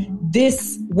 Like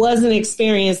this was an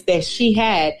experience that she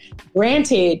had.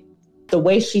 Granted, the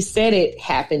way she said it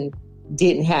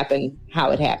didn't happen how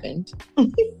it happened.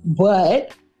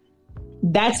 But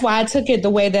that's why I took it the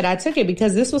way that I took it,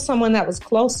 because this was someone that was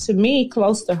close to me,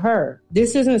 close to her.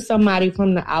 This isn't somebody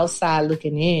from the outside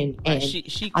looking in. And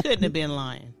she couldn't have been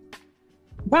lying.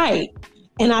 Right.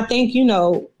 And I think,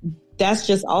 that's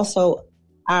just also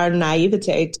our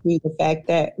naivete to the fact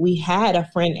that we had a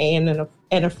friend A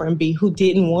and a friend B who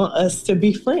didn't want us to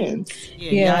be friends.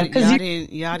 Yeah,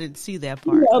 y'all didn't see that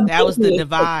part. That was the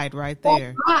divide right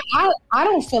there. I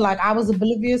don't feel like I was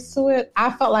oblivious to it.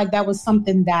 I felt like that was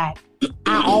something that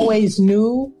I always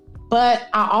knew, but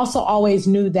I also always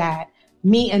knew that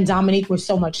me and Dominique were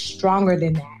so much stronger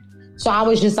than that. So I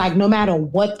was just like, no matter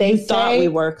what they thought we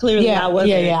were, clearly I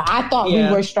wasn't. Yeah. I thought we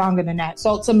were stronger than that.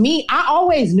 So to me, I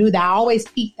always knew that. I always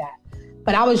peeped that.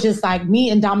 But I was just like, me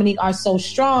and Dominique are so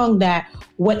strong that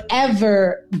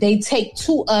whatever they take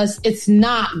to us, it's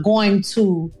not going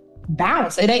to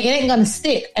bounce. It ain't going to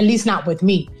stick, at least not with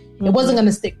me. Mm-hmm. It wasn't going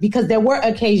to stick because there were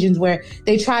occasions where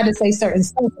they tried to say certain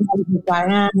stuff and I was just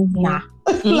like, nah.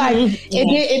 Like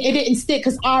it didn't stick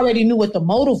because I already knew what the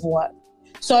motive was.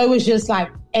 So it was just like,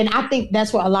 and I think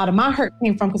that's where a lot of my hurt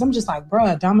came from because I'm just like,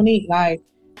 bruh, Dominique, like,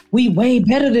 we way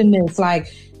better than this. Like,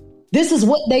 this is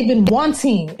what they've been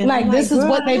wanting. And like, this is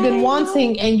what they've been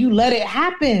wanting, and you let it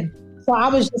happen. So I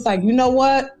was just like, you know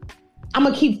what? I'm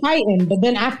going to keep fighting. But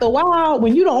then after a while,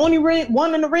 when you're the only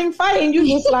one in the ring fighting, you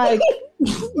just like,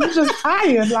 you're just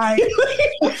tired. Like,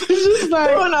 it's just like,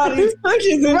 throwing all these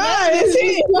punches. Right. It's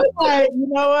just like, you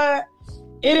know what?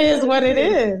 It is what it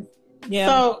is. Yeah.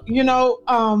 So,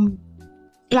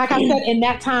 like I said, in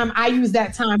that time, I used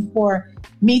that time for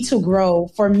me to grow.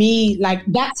 For me, like,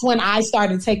 that's when I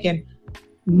started taking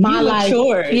my life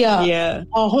a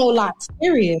whole lot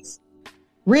serious.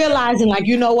 Realizing, like,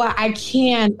 you know what, I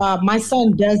can, my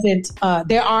son doesn't,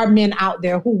 there are men out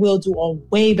there who will do a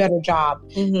way better job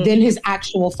than his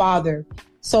actual father.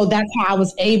 So that's how I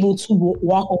was able to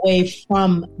walk away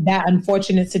from that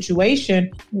unfortunate situation.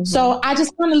 Mm-hmm. So I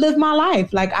just kind of lived my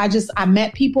life. Like I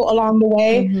met people along the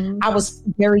way. Mm-hmm. I was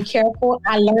very careful.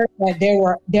 I learned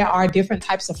that there are different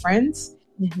types of friends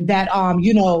that,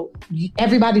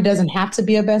 everybody doesn't have to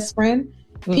be a best friend.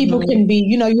 Mm-hmm. People can be,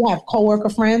 you have coworker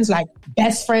friends, like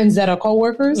best friends that are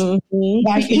coworkers. Mm-hmm.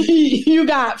 Like you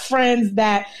got friends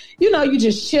that, you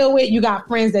just chill with. You got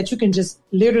friends that you can just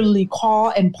literally call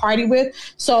and party with.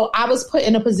 So I was put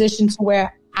in a position to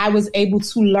where I was able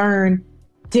to learn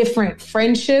different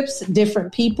friendships,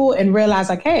 different people, and realize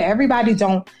like, hey,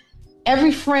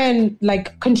 every friend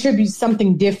like contributes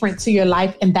something different to your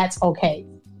life, and that's okay.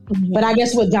 Mm-hmm. But I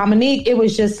guess with Dominique, it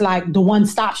was just like the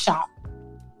one-stop shop.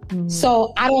 Mm-hmm.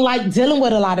 So I don't like dealing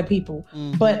with a lot of people.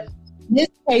 Mm-hmm. But in this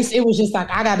case, it was just like,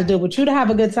 I got to deal with you to have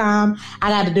a good time. I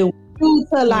got to deal with you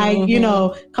to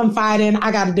like, confide in.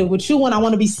 I got to deal with you when I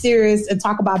want to be serious and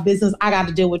talk about business. I got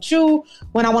to deal with you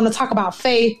when I want to talk about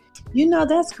faith.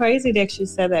 That's crazy that you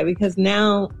said that, because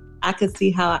now I could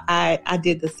see how I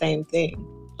did the same thing.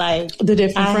 Like the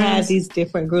different I friends. had these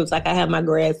different groups. Like I had my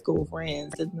grad school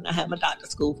friends, and I had my doctor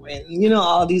school friends. You know,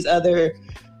 all these other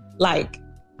like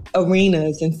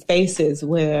arenas and spaces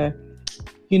where,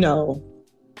 you know,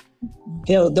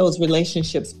 those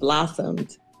relationships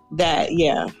blossomed. That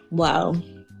wow.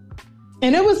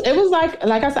 And it was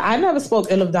like I said, I never spoke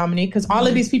ill of Dominique because all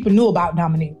of these people knew about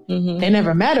Dominique. Mm-hmm. They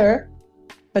never met her,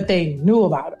 but they knew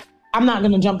about her. I'm not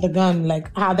gonna jump the gun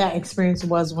like how that experience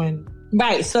was when.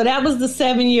 Right. So that was the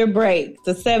 7-year break.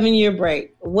 The 7-year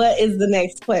break. What is the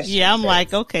next question? Yeah, I'm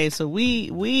like, okay, so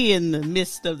we in the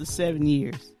midst of the 7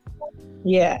 years.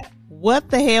 Yeah. What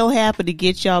the hell happened to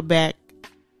get y'all back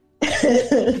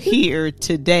here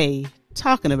today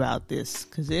talking about this?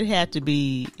 Because it had to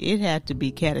be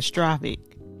catastrophic.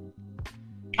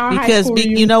 Because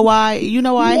you know why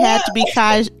it had to be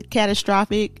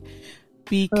catastrophic?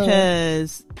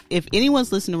 Because if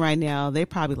anyone's listening right now, they're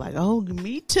probably like, "Oh,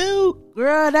 me too,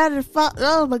 girl. That is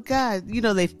oh my God." You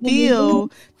know, they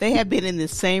feel they have been in the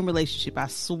same relationship. I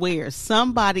swear,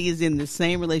 somebody is in the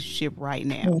same relationship right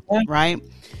now, right?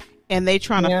 And they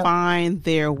trying to find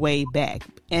their way back,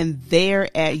 and they're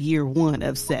at year 1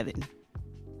 of 7,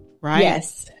 right?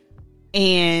 Yes.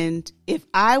 And if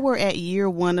I were at year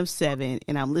 1 of 7,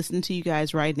 and I'm listening to you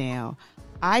guys right now,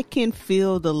 I can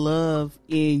feel the love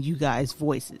in you guys'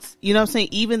 voices. You know what I'm saying?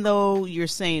 Even though you're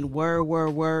saying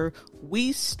word,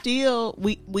 we still,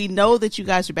 we know that you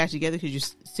guys are back together because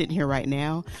you're sitting here right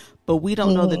now, but we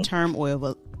don't know the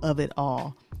turmoil of it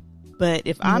all. But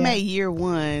if I'm at year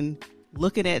 1,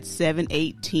 looking at 7,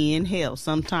 8, 10, hell,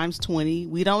 sometimes 20,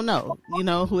 we don't know. You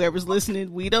know, whoever's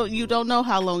listening, you don't know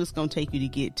how long it's going to take you to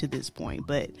get to this point,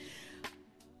 but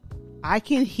I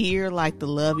can hear like the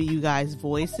love in you guys'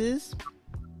 voices.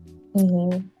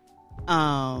 Mm-hmm.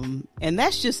 And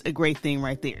that's just a great thing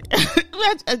right there.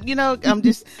 You know, I'm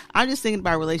just thinking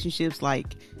about relationships.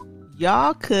 Like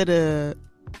y'all could have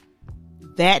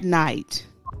that night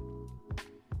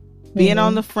being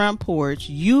on the front porch.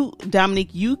 You,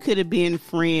 Dominique, you could have been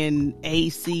friend A,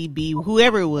 C, B,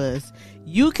 whoever it was.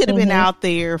 You could have been out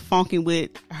there funking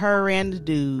with her and the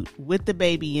dude with the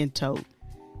baby in tow.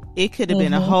 It could have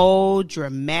been a whole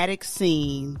dramatic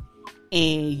scene.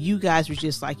 And you guys were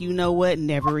just like, you know what?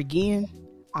 Never again.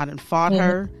 I done fought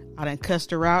her. I done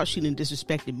cussed her out. She done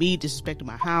disrespected me, disrespected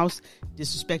my house,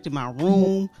 disrespected my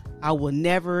room. I will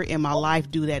never in my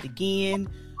life do that again.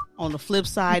 On the flip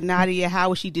side, Nadia, how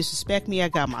would she disrespect me? I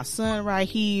got my son right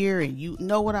here, and you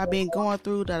know what I've been going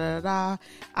through. Da da da.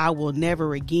 I will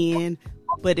never again.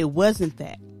 But it wasn't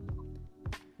that.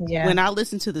 Yeah. When I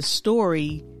listened to the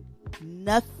story,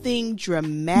 nothing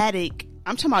dramatic.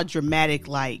 I'm talking about dramatic,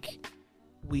 like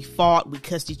we fought, we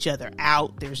cussed each other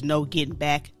out, there's no getting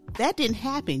back. That didn't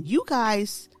happen. You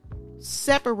guys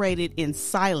separated in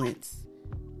silence.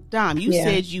 Dom, you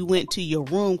said you went to your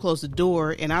room, closed the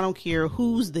door, and I don't care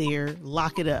who's there,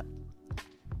 lock it up.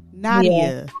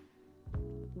 Nadia,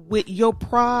 with your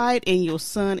pride and your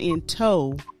son in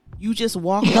tow, you just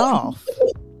walked off.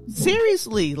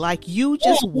 Seriously, like you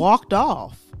just walked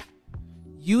off.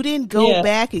 You didn't go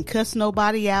back and cuss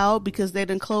nobody out because they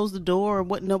didn't close the door or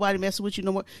what, nobody messing with you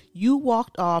no more. You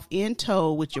walked off in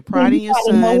tow with your pride and your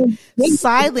son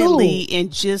silently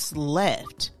and just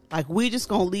left. Like, we just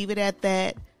gonna leave it at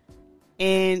that.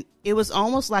 And it was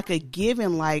almost like a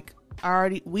given, like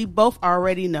we both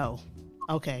already know.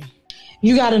 Okay.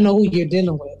 You got to know who you're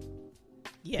dealing with.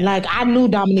 Yeah. Like, I knew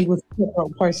Dominique was a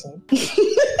different person.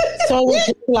 So it's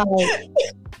just like,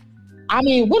 I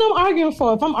mean, what I'm arguing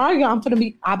for? If I'm arguing, I'm going to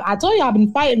be... I told you I've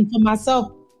been fighting for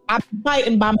myself. I've been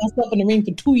fighting by myself in the ring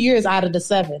for 2 years out of the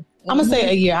 7. I'm going to say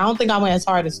a year. I don't think I went as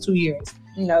hard as 2 years.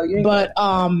 No, you're... But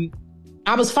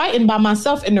I was fighting by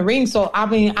myself in the ring. So, I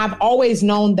mean, I've always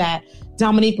known that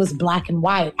Dominique was black and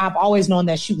white. I've always known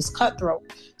that she was cutthroat.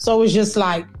 So it was just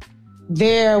like,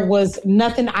 there was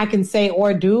nothing I can say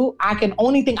or do.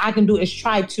 Only thing I can do is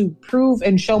try to prove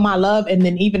and show my love. And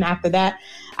then even after that,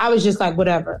 I was just like,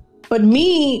 whatever. But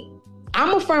me,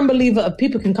 I'm a firm believer of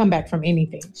people can come back from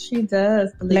anything. She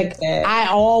does believe that. I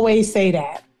always say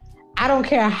that. I don't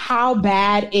care how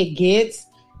bad it gets.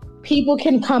 People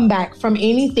can come back from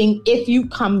anything if you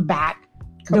come back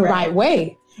the right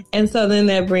way. And so then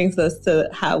that brings us to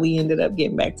how we ended up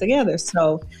getting back together.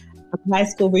 So a high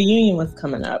school reunion was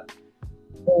coming up.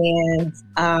 And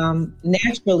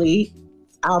naturally,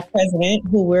 our president,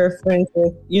 who we're friends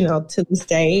with, you know, to this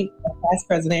day, our past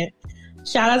president,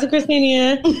 shout out to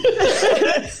Christina.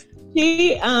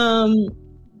 She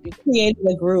created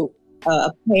a group,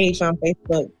 a page on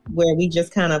Facebook where we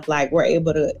just kind of like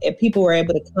people were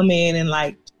able to come in and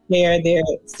like share their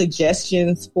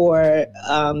suggestions for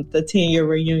the 10-year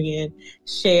reunion,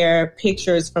 share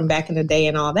pictures from back in the day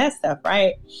and all that stuff,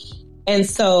 right? And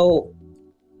so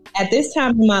at this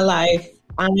time in my life,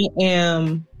 I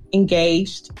am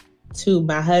engaged to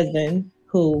my husband,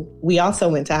 who we also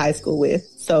went to high school with.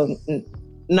 So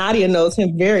Nadia knows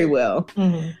him very well.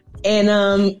 Mm-hmm. And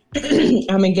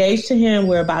I'm engaged to him.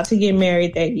 We're about to get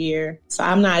married that year. So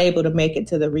I'm not able to make it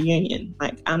to the reunion.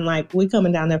 I'm like, we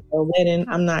coming down there for a wedding.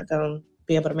 I'm not going to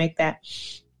be able to make that.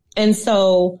 And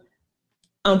so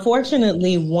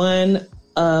unfortunately, one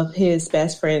of his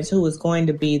best friends, who was going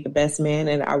to be the best man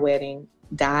at our wedding,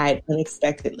 died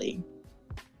unexpectedly.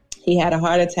 He had a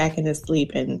heart attack in his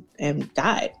sleep and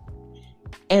died.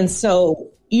 And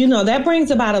so, you know, that brings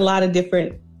about a lot of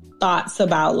different thoughts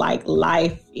about like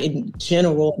life in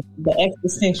general, the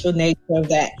existential nature of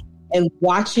that, and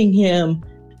watching him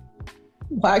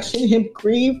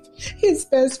grieve his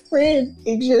best friend.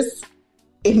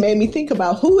 It made me think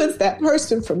about, who is that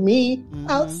person for me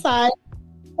outside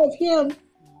of him?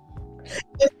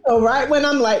 And so right when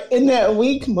I'm like in that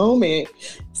weak moment,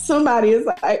 somebody is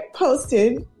like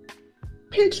posting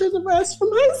pictures of us from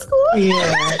high school.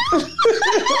 Yeah.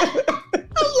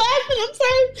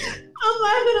 I'm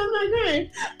not crying.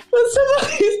 But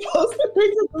somebody's posting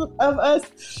pictures of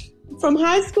us from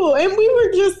high school, and we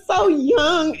were just so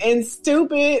young and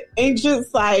stupid and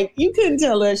just like, you couldn't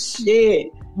tell us shit.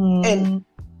 And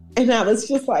I was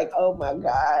just like, oh my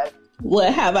God,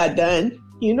 what have I done?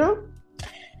 You know?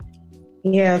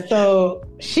 Yeah, so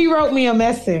she wrote me a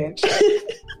message.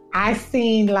 I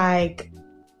seen like,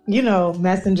 you know,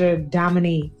 Messenger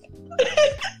Dominique.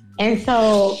 And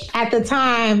so at the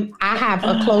time, I have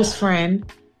a close friend,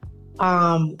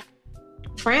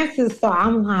 Francis. So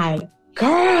I'm like,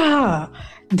 girl,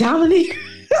 Dominique.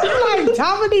 I'm like,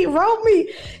 Dominique wrote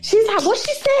me. She's like, what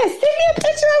she said? Send me a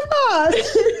picture of her.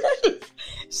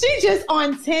 She just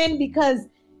on 10 because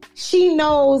she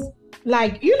knows,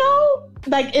 like, you know,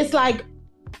 like, it's like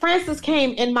Francis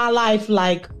came in my life,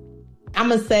 like, I'm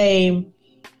going to say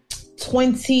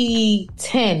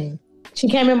 2010. She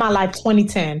came in my life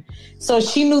 2010. So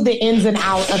she knew the ins and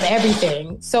outs of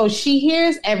everything. So she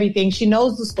hears everything. She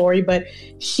knows the story, but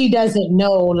she doesn't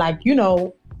know, like, you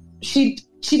know, she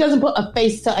doesn't put a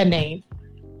face to a name.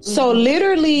 So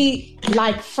literally,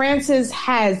 like, Frances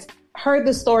has heard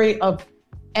the story of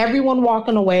everyone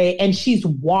walking away, and she's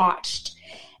watched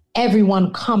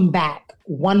everyone come back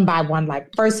one by one.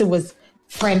 Like, first it was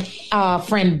friend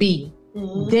B.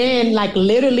 Then, like,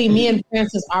 literally me and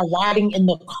Frances are riding in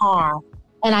the car,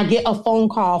 and I get a phone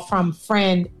call from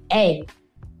friend A.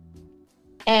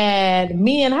 And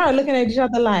me and her looking at each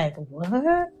other like,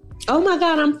 what? Oh my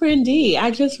God, I'm friend D.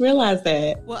 I just realized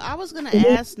that. Well, I was going to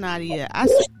ask Nadia. I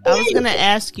was going to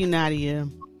ask you, Nadia,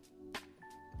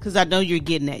 because I know you're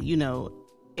getting at, you know,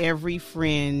 every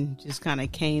friend just kind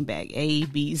of came back, A,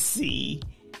 B, C.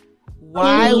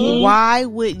 Why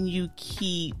wouldn't you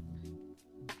keep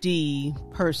D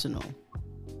personal?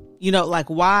 You know, like,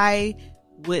 why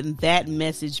wouldn't that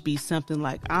message be something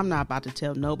like, I'm not about to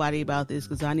tell nobody about this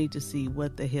because I need to see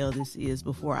what the hell this is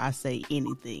before I say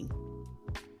anything?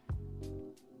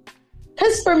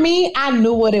 Because for me, I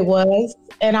knew what it was,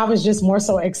 and I was just more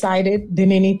so excited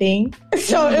than anything.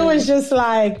 So it was just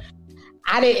like,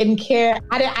 I didn't care.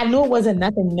 I knew it wasn't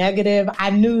nothing negative. I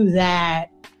knew that,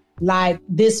 like,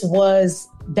 this was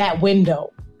that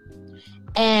window.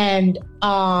 And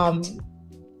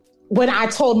when I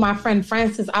told my friend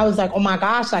Frances, I was like, oh my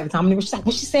gosh, like, Dominique,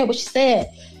 what she said.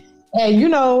 And, you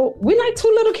know, we like two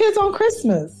little kids on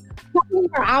Christmas.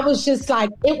 I was just like,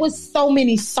 it was so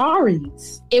many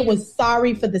sorries. It was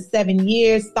sorry for the 7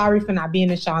 years, sorry for not being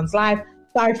in Sean's life,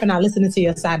 sorry for not listening to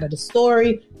your side of the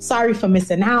story, sorry for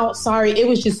missing out, sorry. It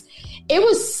was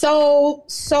so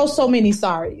many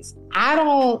sorries. I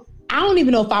don't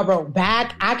even know if I wrote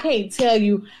back. I can't tell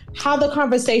you how the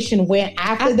conversation went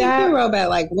after that. I think you wrote back,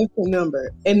 like, what's the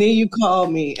number? And then you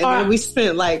called me. And then we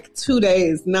spent like 2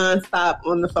 days nonstop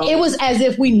on the phone. It was as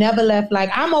if we never left. Like,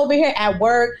 I'm over here at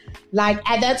work. Like,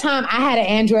 at that time, I had an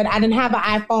Android. I didn't have an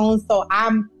iPhone. So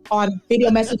I'm on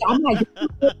video message. I'm like, this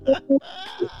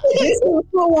is a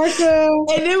coworker.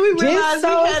 And then we realized we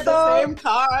had the same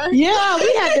car. Yeah,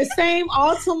 we had the same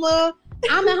Altima.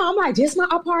 I'm at home, like, this my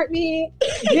apartment.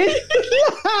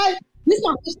 This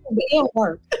my it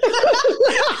work.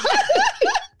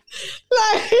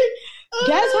 Like,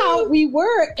 that's how we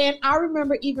were. And I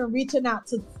remember even reaching out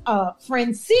to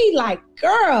friend C, like,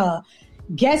 girl,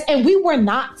 guess. And we were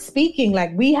not speaking.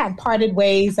 Like, we had parted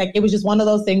ways. Like, it was just one of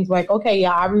those things like, okay,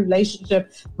 yeah, our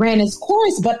relationship ran its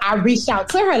course. But I reached out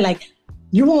to her, like,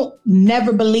 you won't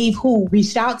never believe who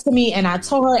reached out to me. And I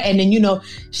told her, and then, you know,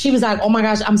 she was like, oh my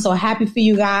gosh, I'm so happy for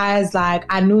you guys. Like,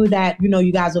 I knew that, you know,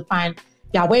 you guys would find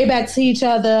y'all way back to each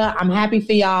other. I'm happy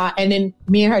for y'all. And then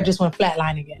me and her just went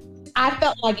flatline again. I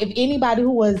felt like if anybody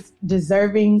who was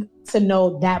deserving to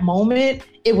know that moment,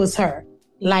 it was her.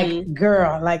 Like,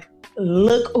 girl, like,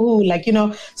 look who, like, you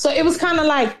know. So it was kind of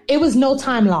like, it was no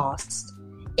time lost.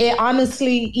 It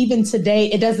honestly, even today,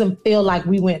 it doesn't feel like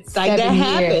we went 7 years. Like that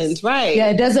happened, right? Yeah,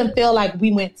 it doesn't feel like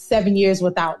we went 7 years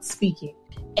without speaking.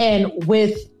 And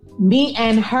with me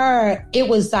and her, it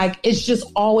was like, it's just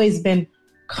always been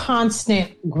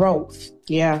constant growth.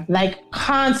 Yeah. Like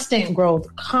constant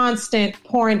growth, constant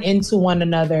pouring into one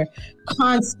another,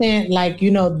 constant, like,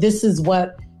 you know, this is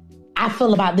what I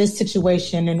feel about this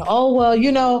situation. And, oh, well,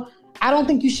 you know, I don't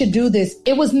think you should do this.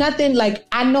 It was nothing like,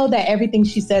 I know that everything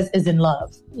she says is in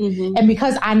love. Mm-hmm. And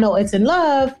because I know it's in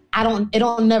love, it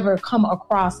don't never come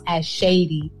across as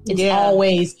shady. It's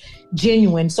always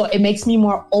genuine. So it makes me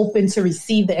more open to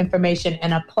receive the information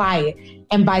and apply it,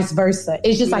 and vice versa.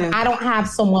 It's just like, I don't have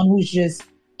someone who's just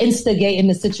instigating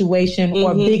the situation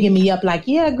or bigging me up like,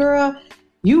 yeah, girl,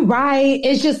 you right.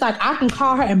 It's just like, I can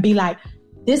call her and be like,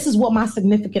 this is what my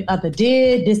significant other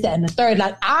did, this, that, and the third.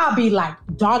 Like, I'll be like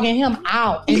dogging him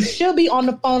out, and she'll be on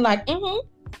the phone like,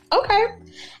 okay.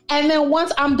 And then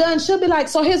once I'm done, she'll be like,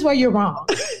 so here's where you're wrong.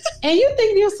 And you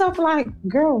think to yourself like,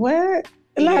 girl, what?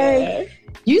 Like,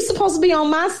 you supposed to be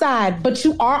on my side, but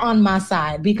you are on my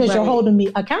side because you're holding me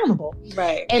accountable.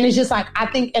 Right. And it's just like, I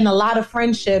think in a lot of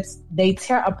friendships, they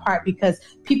tear apart because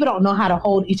people don't know how to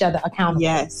hold each other accountable.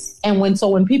 Yes. And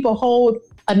when people hold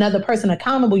another person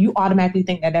accountable, you automatically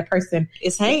think that person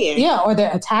is hating. Yeah, or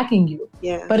they're attacking you.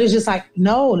 Yeah. But it's just like,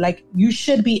 no, like you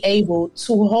should be able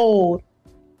to hold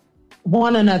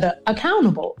one another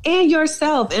accountable. And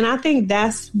yourself. And I think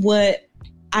that's what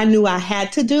I knew I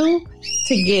had to do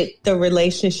to get the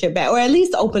relationship back, or at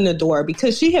least open the door,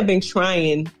 because she had been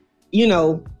trying, you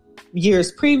know,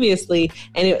 years previously,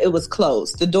 and it was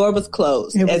closed. The door was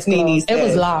closed, as Nene said. It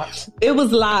was locked. It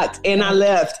was locked, and I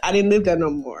left. I didn't live there no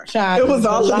more. Child, it was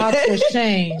all locked for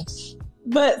shame.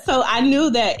 But so I knew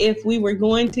that if we were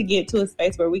going to get to a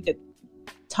space where we could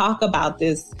talk about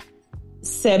this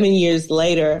 7 years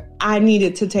later, I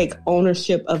needed to take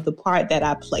ownership of the part that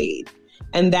I played.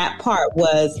 And that part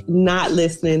was not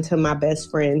listening to my best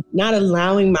friend, not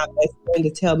allowing my best friend to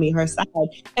tell me her side,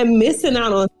 and missing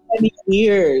out on 7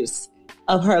 years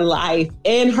of her life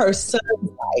and her son's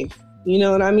life. You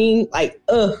know what I mean? Like,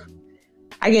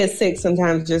 I get sick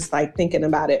sometimes just like thinking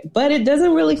about it. But it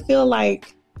doesn't really feel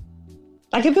like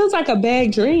it feels like a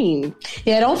bad dream.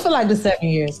 Yeah, it don't feel like the 7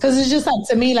 years. Because it's just like,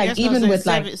 to me, like, even with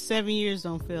like 7 years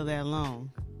don't feel that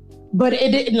long. But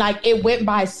it didn't, like, it went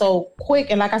by so quick.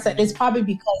 And like I said, it's probably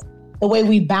because the way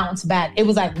we bounced back. It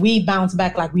was like we bounced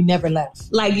back like we never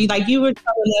left. Like you were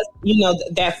telling us, you know,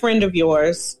 that friend of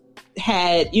yours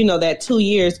had, you know, that 2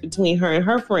 years between her and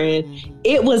her friend. Mm-hmm.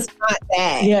 It was not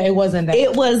that. Yeah, it wasn't that.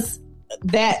 It was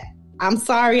that, I'm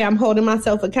sorry, I'm holding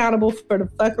myself accountable for the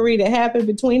fuckery that happened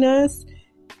between us.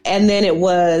 And then it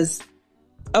was,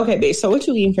 okay, bitch, so what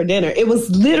you eating for dinner? It was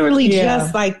literally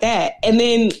just like that. And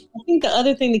then I think the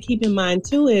other thing to keep in mind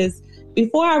too is,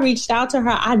 before I reached out to her,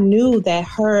 I knew that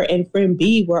her and friend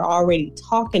B were already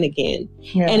talking again.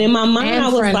 Yeah. And in my mind, I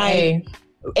was like,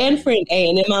 and friend A.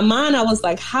 And in my mind, I was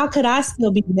like, how could I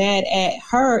still be mad at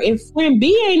her if friend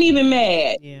B ain't even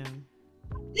mad? Yeah.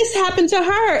 This happened to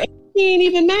her and she ain't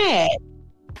even mad.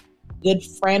 Good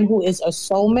friend who is a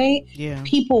soulmate,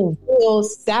 people will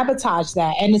sabotage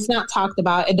that. And it's not talked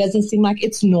about. It doesn't seem like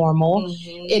it's normal.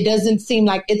 Mm-hmm. It doesn't seem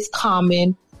like it's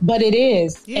common, but it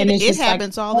is. Yeah, and it just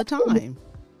happens all the time.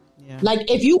 Yeah. Like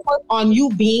if you work on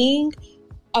you being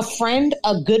a friend,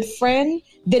 a good friend,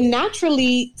 then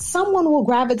naturally someone will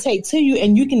gravitate to you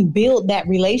and you can build that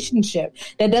relationship.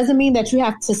 That doesn't mean that you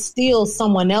have to steal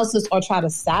someone else's or try to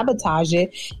sabotage it.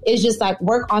 It's just like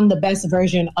work on the best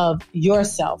version of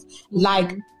yourself.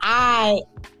 Like I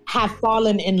have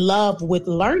fallen in love with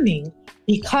learning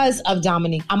because of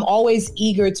Dominique. I'm always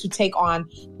eager to take on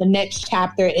the next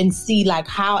chapter and see like,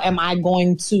 how am I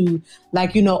going to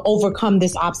like, you know, overcome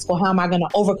this obstacle? How am I going to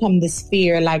overcome this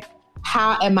fear? Like,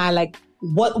 how am I like,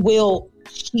 what will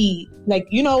she like,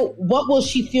 you know, what will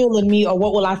she feel in me or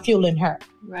what will I feel in her?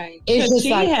 Right. Because she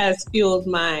has fueled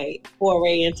my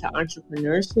foray into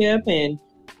entrepreneurship and,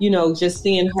 you know, just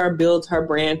seeing her build her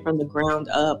brand from the ground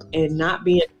up and not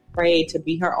being afraid to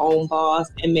be her own boss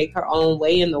and make her own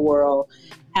way in the world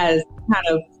has kind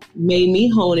of made me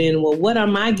hone in, well, what are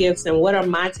my gifts and what are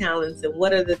my talents and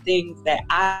what are the things that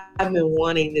I've been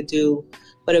wanting to do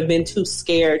but have been too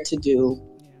scared to do,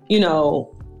 you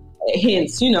know,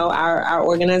 hence, our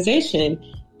organization.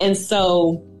 And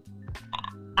so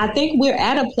I think we're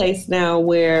at a place now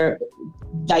where,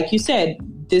 like you said,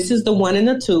 this is the 1 and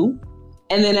the 2.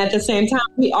 And then at the same time,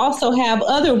 we also have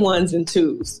other 1s and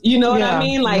 2s. You know what I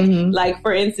mean? Like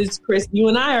for instance, Chris, you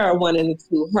and I are a 1 and a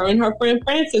 2. Her and her friend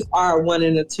Frances are a 1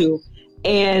 and a 2.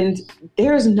 And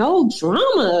there's no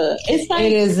drama. It's like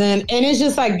it isn't. And it's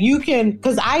just like you can,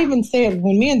 because I even said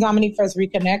when me and Dominique first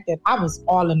reconnected, I was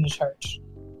all in the church.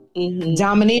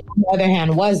 Dominique, on the other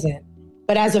hand, wasn't.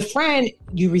 But as a friend,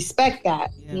 you respect that.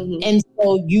 And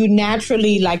so you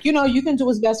naturally, like, you can do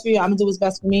what's best for you. I'm going to do what's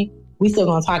best for me. We still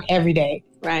going to talk every day.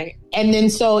 Right. And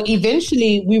then so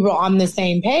eventually we were on the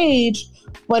same page,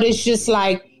 but it's just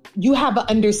like, you have an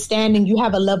understanding, you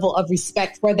have a level of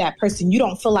respect for that person. You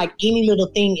don't feel like any little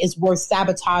thing is worth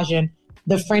sabotaging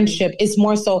the friendship. It's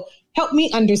more so, help me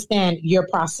understand your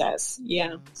process.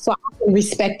 Yeah. So I can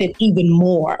respect it even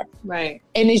more. Right.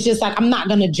 And it's just like, I'm not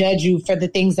going to judge you for the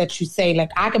things that you say.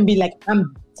 Like, I can be like,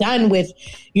 I'm done with,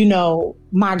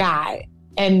 my guy.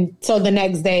 And so the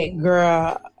next day,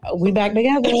 girl, we back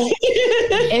together.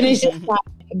 And it's just like,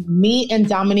 me and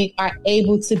Dominique are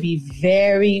able to be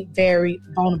very, very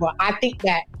vulnerable. I think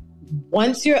that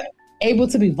once you're able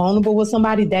to be vulnerable with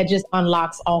somebody, that just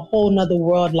unlocks a whole nother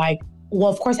world. Like, well,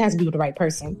 of course it has to be with the right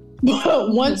person.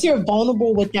 But once you're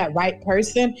vulnerable with that right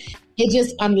person, it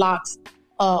just unlocks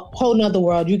a whole nother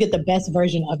world. You get the best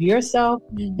version of yourself,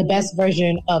 the best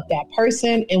version of that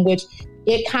person, in which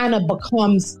it kind of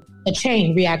becomes a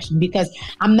chain reaction, because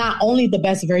I'm not only the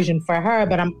best version for her,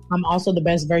 but I'm also the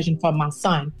best version for my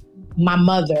son, my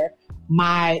mother,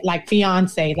 my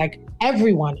fiance,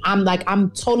 everyone. I'm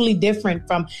totally different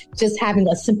from just having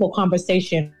a simple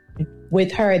conversation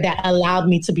with her that allowed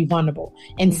me to be vulnerable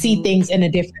and see things in a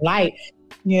different light.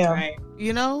 Yeah.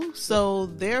 Right. So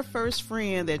their first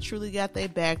friend that truly got their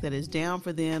back, that is down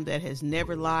for them, that has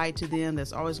never lied to them,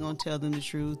 that's always going to tell them the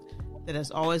truth, that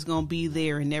is always going to be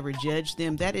there and never judge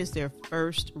them. That is their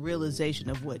first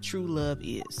realization of what true love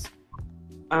is.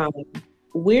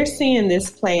 We're seeing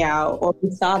this play out, or we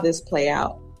saw this play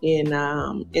out in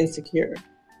Insecure.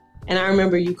 And I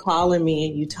remember you calling me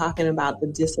and you talking about the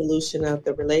dissolution of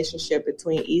the relationship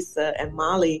between Issa and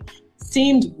Molly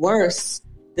seemed worse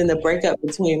than the breakup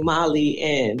between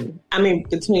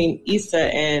between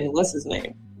Issa and what's his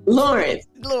name? Lawrence.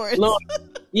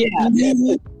 Yeah.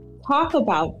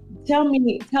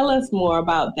 Tell us more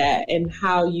about that and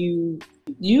how you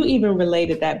even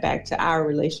related that back to our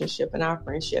relationship and our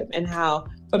friendship, and how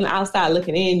from the outside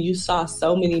looking in, you saw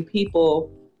so many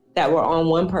people that were on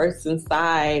one person's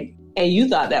side and you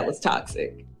thought that was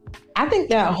toxic. I think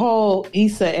that whole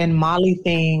Issa and Molly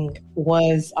thing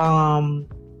was, I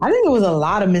think it was a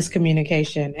lot of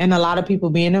miscommunication and a lot of people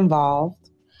being involved.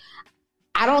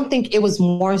 I don't think it was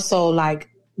more so like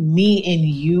me and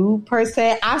you per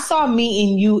se. I saw me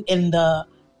and you in the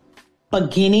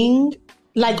beginning.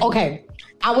 Okay,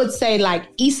 I would say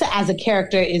Issa as a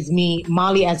character is me,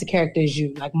 Molly as a character is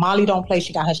you. Molly don't play,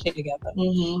 she got her shit together.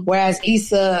 Whereas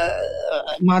Issa,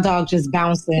 my dog just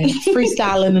bouncing,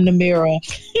 freestyling in the mirror.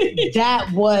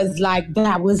 That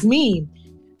was me.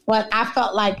 But I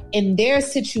felt like in their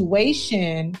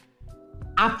situation,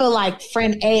 I feel like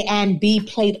friend A and B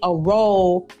played a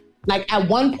role. At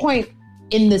one point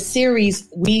in the series,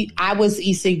 I was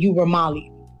Issa, you were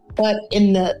Molly. But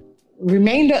in the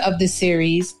remainder of the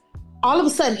series, all of a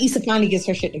sudden, Issa finally gets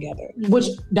her shit together, which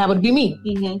that would be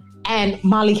me. And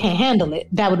Molly can't handle it.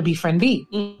 That would be friend B.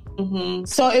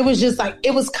 So it was just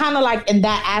it was kind of in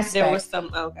that aspect. There was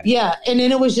some, okay. Yeah. And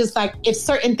then it was just if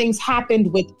certain things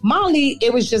happened with Molly,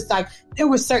 it was just there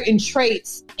were certain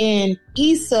traits in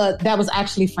Issa that was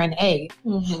actually friend A.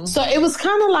 So it was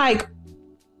kind of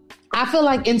I feel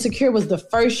like Insecure was the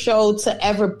first show to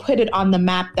ever put it on the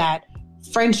map that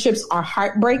friendships are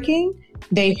heartbreaking.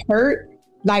 They hurt.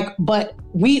 But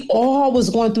we all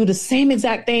was going through the same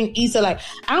exact thing. Issa,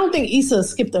 I don't think Issa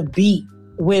skipped a beat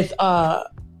with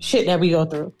shit that we go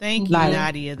through. Thank you,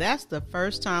 Nadia. That's the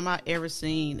first time I ever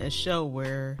seen a show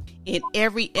where in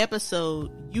every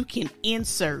episode you can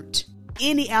insert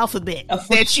any alphabet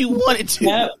that you wanted to.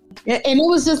 Yep. And it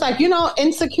was just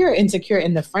insecure in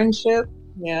the friendship.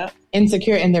 Yeah.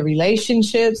 Insecure in the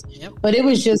relationships. Yep. But it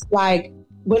was just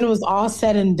when it was all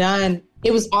said and done,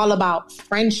 it was all about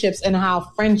friendships and how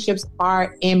friendships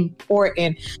are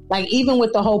important. Even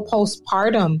with the whole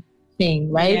postpartum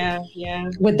thing, right? Yeah.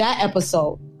 With that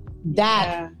episode,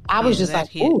 I was just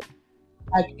ooh.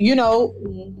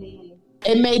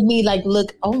 It made me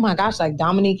look, oh my gosh,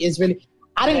 Dominique is really,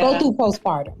 I didn't go through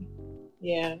postpartum.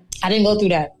 Yeah. I didn't go through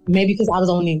that. Maybe because I was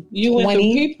only 20. You went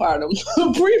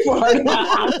through prepartum.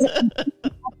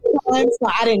 one, so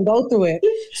I didn't go through it.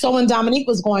 So when Dominique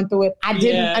was going through it, I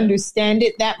didn't understand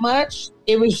it that much.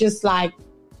 It was just like,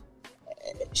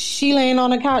 she laying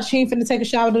on the couch, she ain't finna take a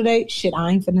shower today. Shit,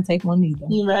 I ain't finna take one either.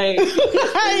 Right.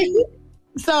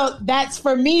 So that's,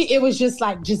 for me, it was just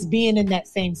like just being in that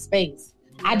same space.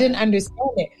 I didn't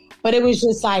understand it, but it was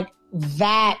just like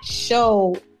that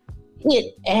show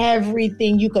hit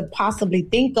everything you could possibly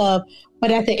think of. But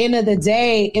at the end of the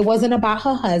day, it wasn't about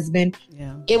her husband.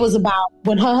 Yeah. It was about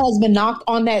when her husband knocked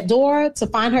on that door to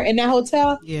find her in that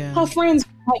hotel, her friends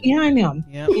were right behind him.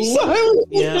 Yep. So it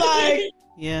was like,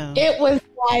 it was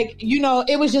like, you know,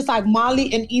 it was just like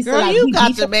Molly and Issa. Girl, like, you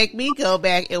got to make me go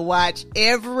back and watch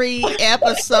every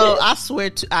episode. I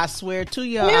swear to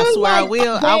y'all. I swear like, I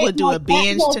will. I would do a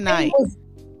binge tonight.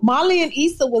 Molly and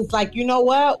Issa was like, you know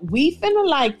what? We finna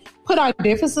like put our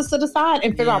differences to the side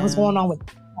and figure out what's going on with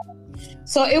them.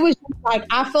 So it was just like,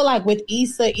 I feel like with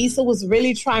Issa was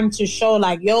really trying to show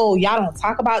like, yo, y'all don't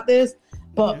talk about this,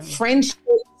 but friendships,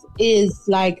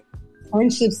 like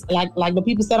the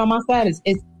people said on my side,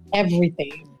 it's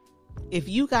everything. If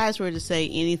you guys were to say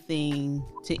anything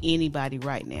to anybody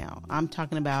right now, I'm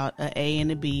talking about an A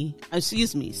and a B.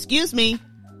 Excuse me.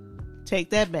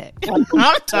 Take that back.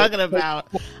 I'm talking about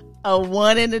a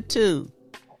 1 and a 2.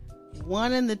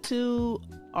 1 and the 2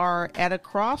 are at a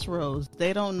crossroads.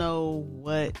 They don't know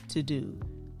what to do.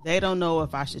 They don't know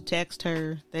if I should text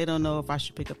her. They don't know if I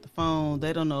should pick up the phone.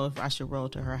 They don't know if I should roll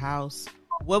to her house.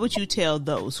 What would you tell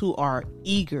those who are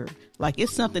eager? Like,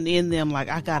 it's something in them, like,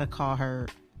 I gotta call her.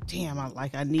 Damn,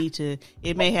 I need to.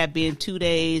 It may have been 2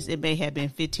 days. It may have been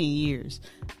 15 years.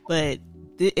 But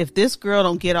if this girl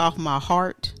don't get off my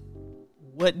heart,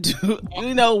 what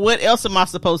else am I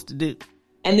supposed to do?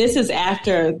 And this is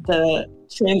after the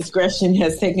transgression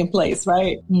has taken place,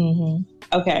 right? Mm-hmm.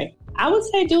 Okay. I would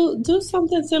say do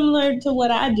something similar to what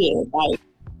I did. Like,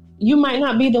 you might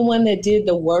not be the one that did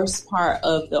the worst part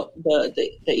of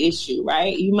the issue,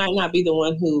 right? You might not be the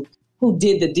one who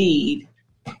did the deed,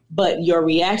 but your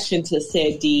reaction to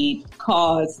said deed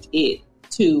caused it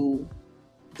to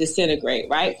disintegrate,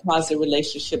 right? Caused the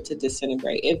relationship to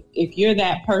disintegrate. If you're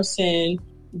that person,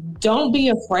 don't be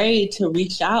afraid to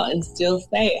reach out and still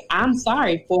say, I'm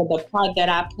sorry for the part that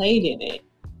I played in it.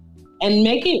 And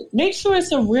make sure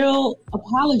it's a real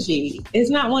apology. It's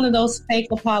not one of those fake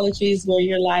apologies where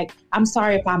you're like, I'm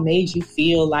sorry if I made you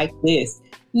feel like this.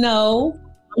 No,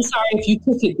 I'm sorry if you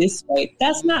took it this way.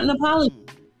 That's not an apology.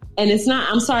 And it's not,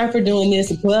 I'm sorry for doing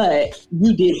this, but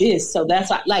you did this. So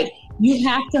that's like you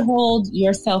have to hold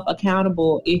yourself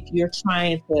accountable if you're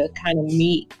trying to kind of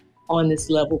meet on this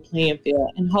level playing field.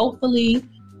 And hopefully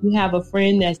you have a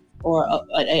friend an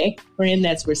ex-friend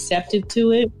that's receptive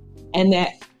to it and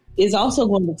that is also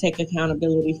going to take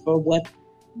accountability for what,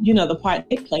 the part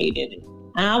they played in it.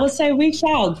 And I would say reach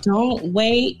out. Don't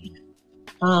wait.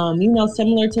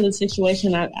 Similar to the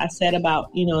situation I said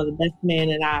about, the best man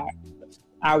at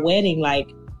our wedding, like,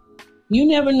 you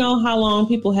never know how long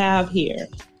people have here.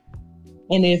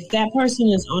 And if that person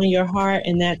is on your heart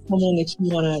and that's someone that you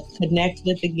want to connect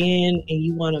with again and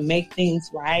you want to make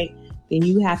things right, then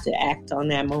you have to act on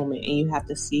that moment and you have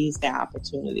to seize that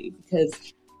opportunity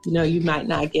because, you might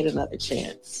not get another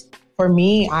chance. For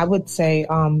me, I would say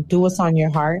do what's on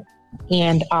your heart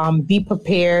and be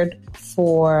prepared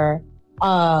for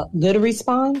a good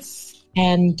response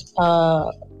and a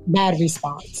bad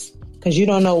response because you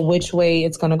don't know which way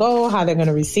it's going to go, how they're going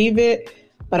to receive it.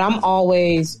 But I'm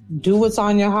always do what's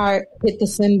on your heart, hit the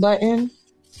send button,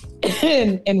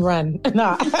 and run.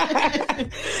 No.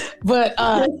 But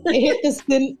hit the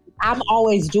send. I'm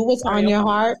always do what's on your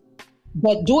heart,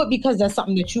 but do it because that's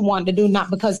something that you want to do, not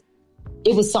because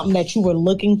it was something that you were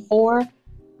looking for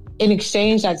in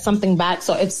exchange, like something back.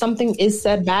 So if something is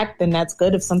said back, then that's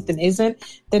good. If something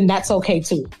isn't, then that's okay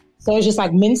too. So it's just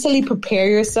like mentally prepare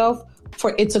yourself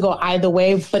for it to go either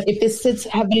way. But if it sits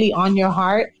heavily on your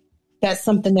heart, that's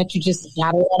something that you just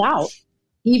gotta let out,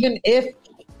 even if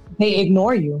they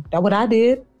ignore you. That's what I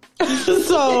did.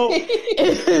 So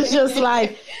it's just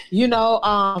like,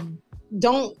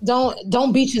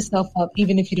 don't beat yourself up,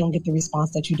 even if you don't get the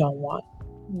response that you don't want.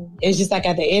 It's just like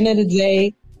at the end of the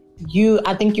day,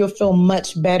 I think you'll feel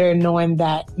much better knowing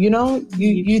that, you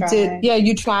did. Yeah,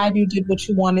 you tried, you did what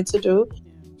you wanted to do.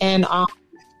 And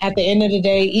at the end of the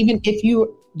day, even if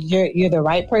you're the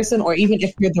right person, or even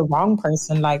if you're the wrong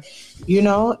person, like,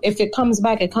 if it comes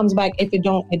back, it comes back. If it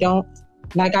don't, it don't.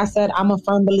 Like I said, I'm a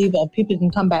firm believer of people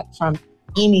can come back from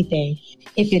anything.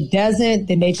 If it doesn't,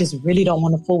 then they just really don't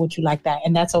want to fool with you like that.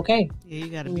 And that's okay. Yeah,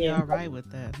 you got to be all right with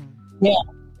that. Huh? Yeah.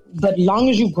 But long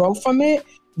as you grow from it,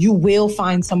 you will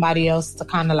find somebody else to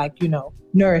kind of like,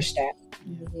 nourish that.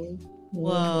 Mm-hmm.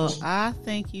 Well, I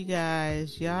think you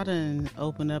guys, y'all done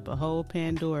opened up a whole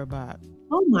Pandora box.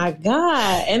 Oh my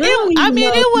God! And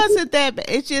it wasn't that bad.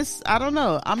 It's just, I don't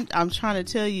know. I'm trying to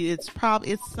tell you, it's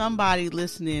somebody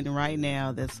listening right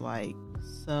now that's like,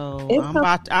 so I'm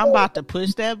about to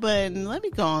push that button. Let me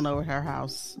go on over to her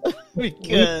house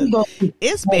because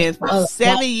it's been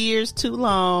 7 years too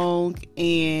long.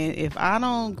 And if I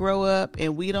don't grow up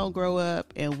and we don't grow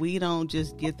up and we don't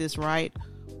just get this right,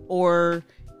 or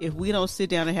if we don't sit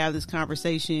down and have this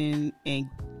conversation and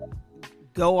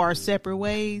go our separate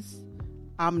ways,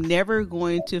 I'm never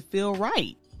going to feel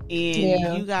right.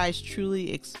 And you guys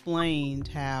truly explained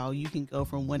how you can go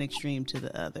from one extreme to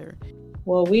the other.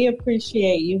 Well, we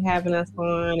appreciate you having us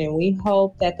on, and we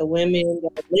hope that the women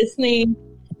that are listening,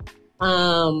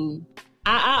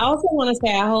 I also want to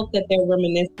say I hope that they're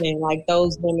reminiscing, like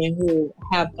those women who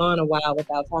have gone a while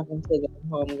without talking to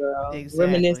their homegirl,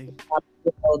 reminiscing about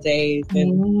the old days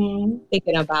and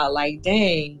thinking about, like,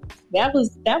 dang, that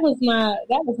was my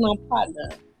partner.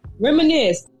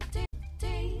 Reminisce.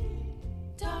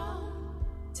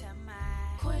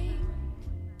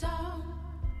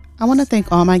 I want to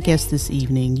thank all my guests this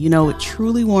evening. You know, it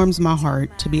truly warms my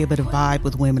heart to be able to vibe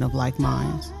with women of like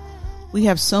minds. We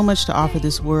have so much to offer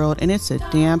this world, and it's a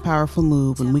damn powerful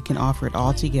move when we can offer it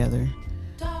all together.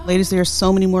 Ladies, there are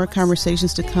so many more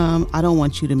conversations to come. I don't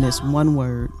want you to miss one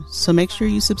word. So make sure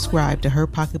you subscribe to Her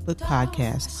Pocketbook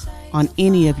Podcast on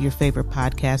any of your favorite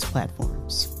podcast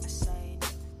platforms.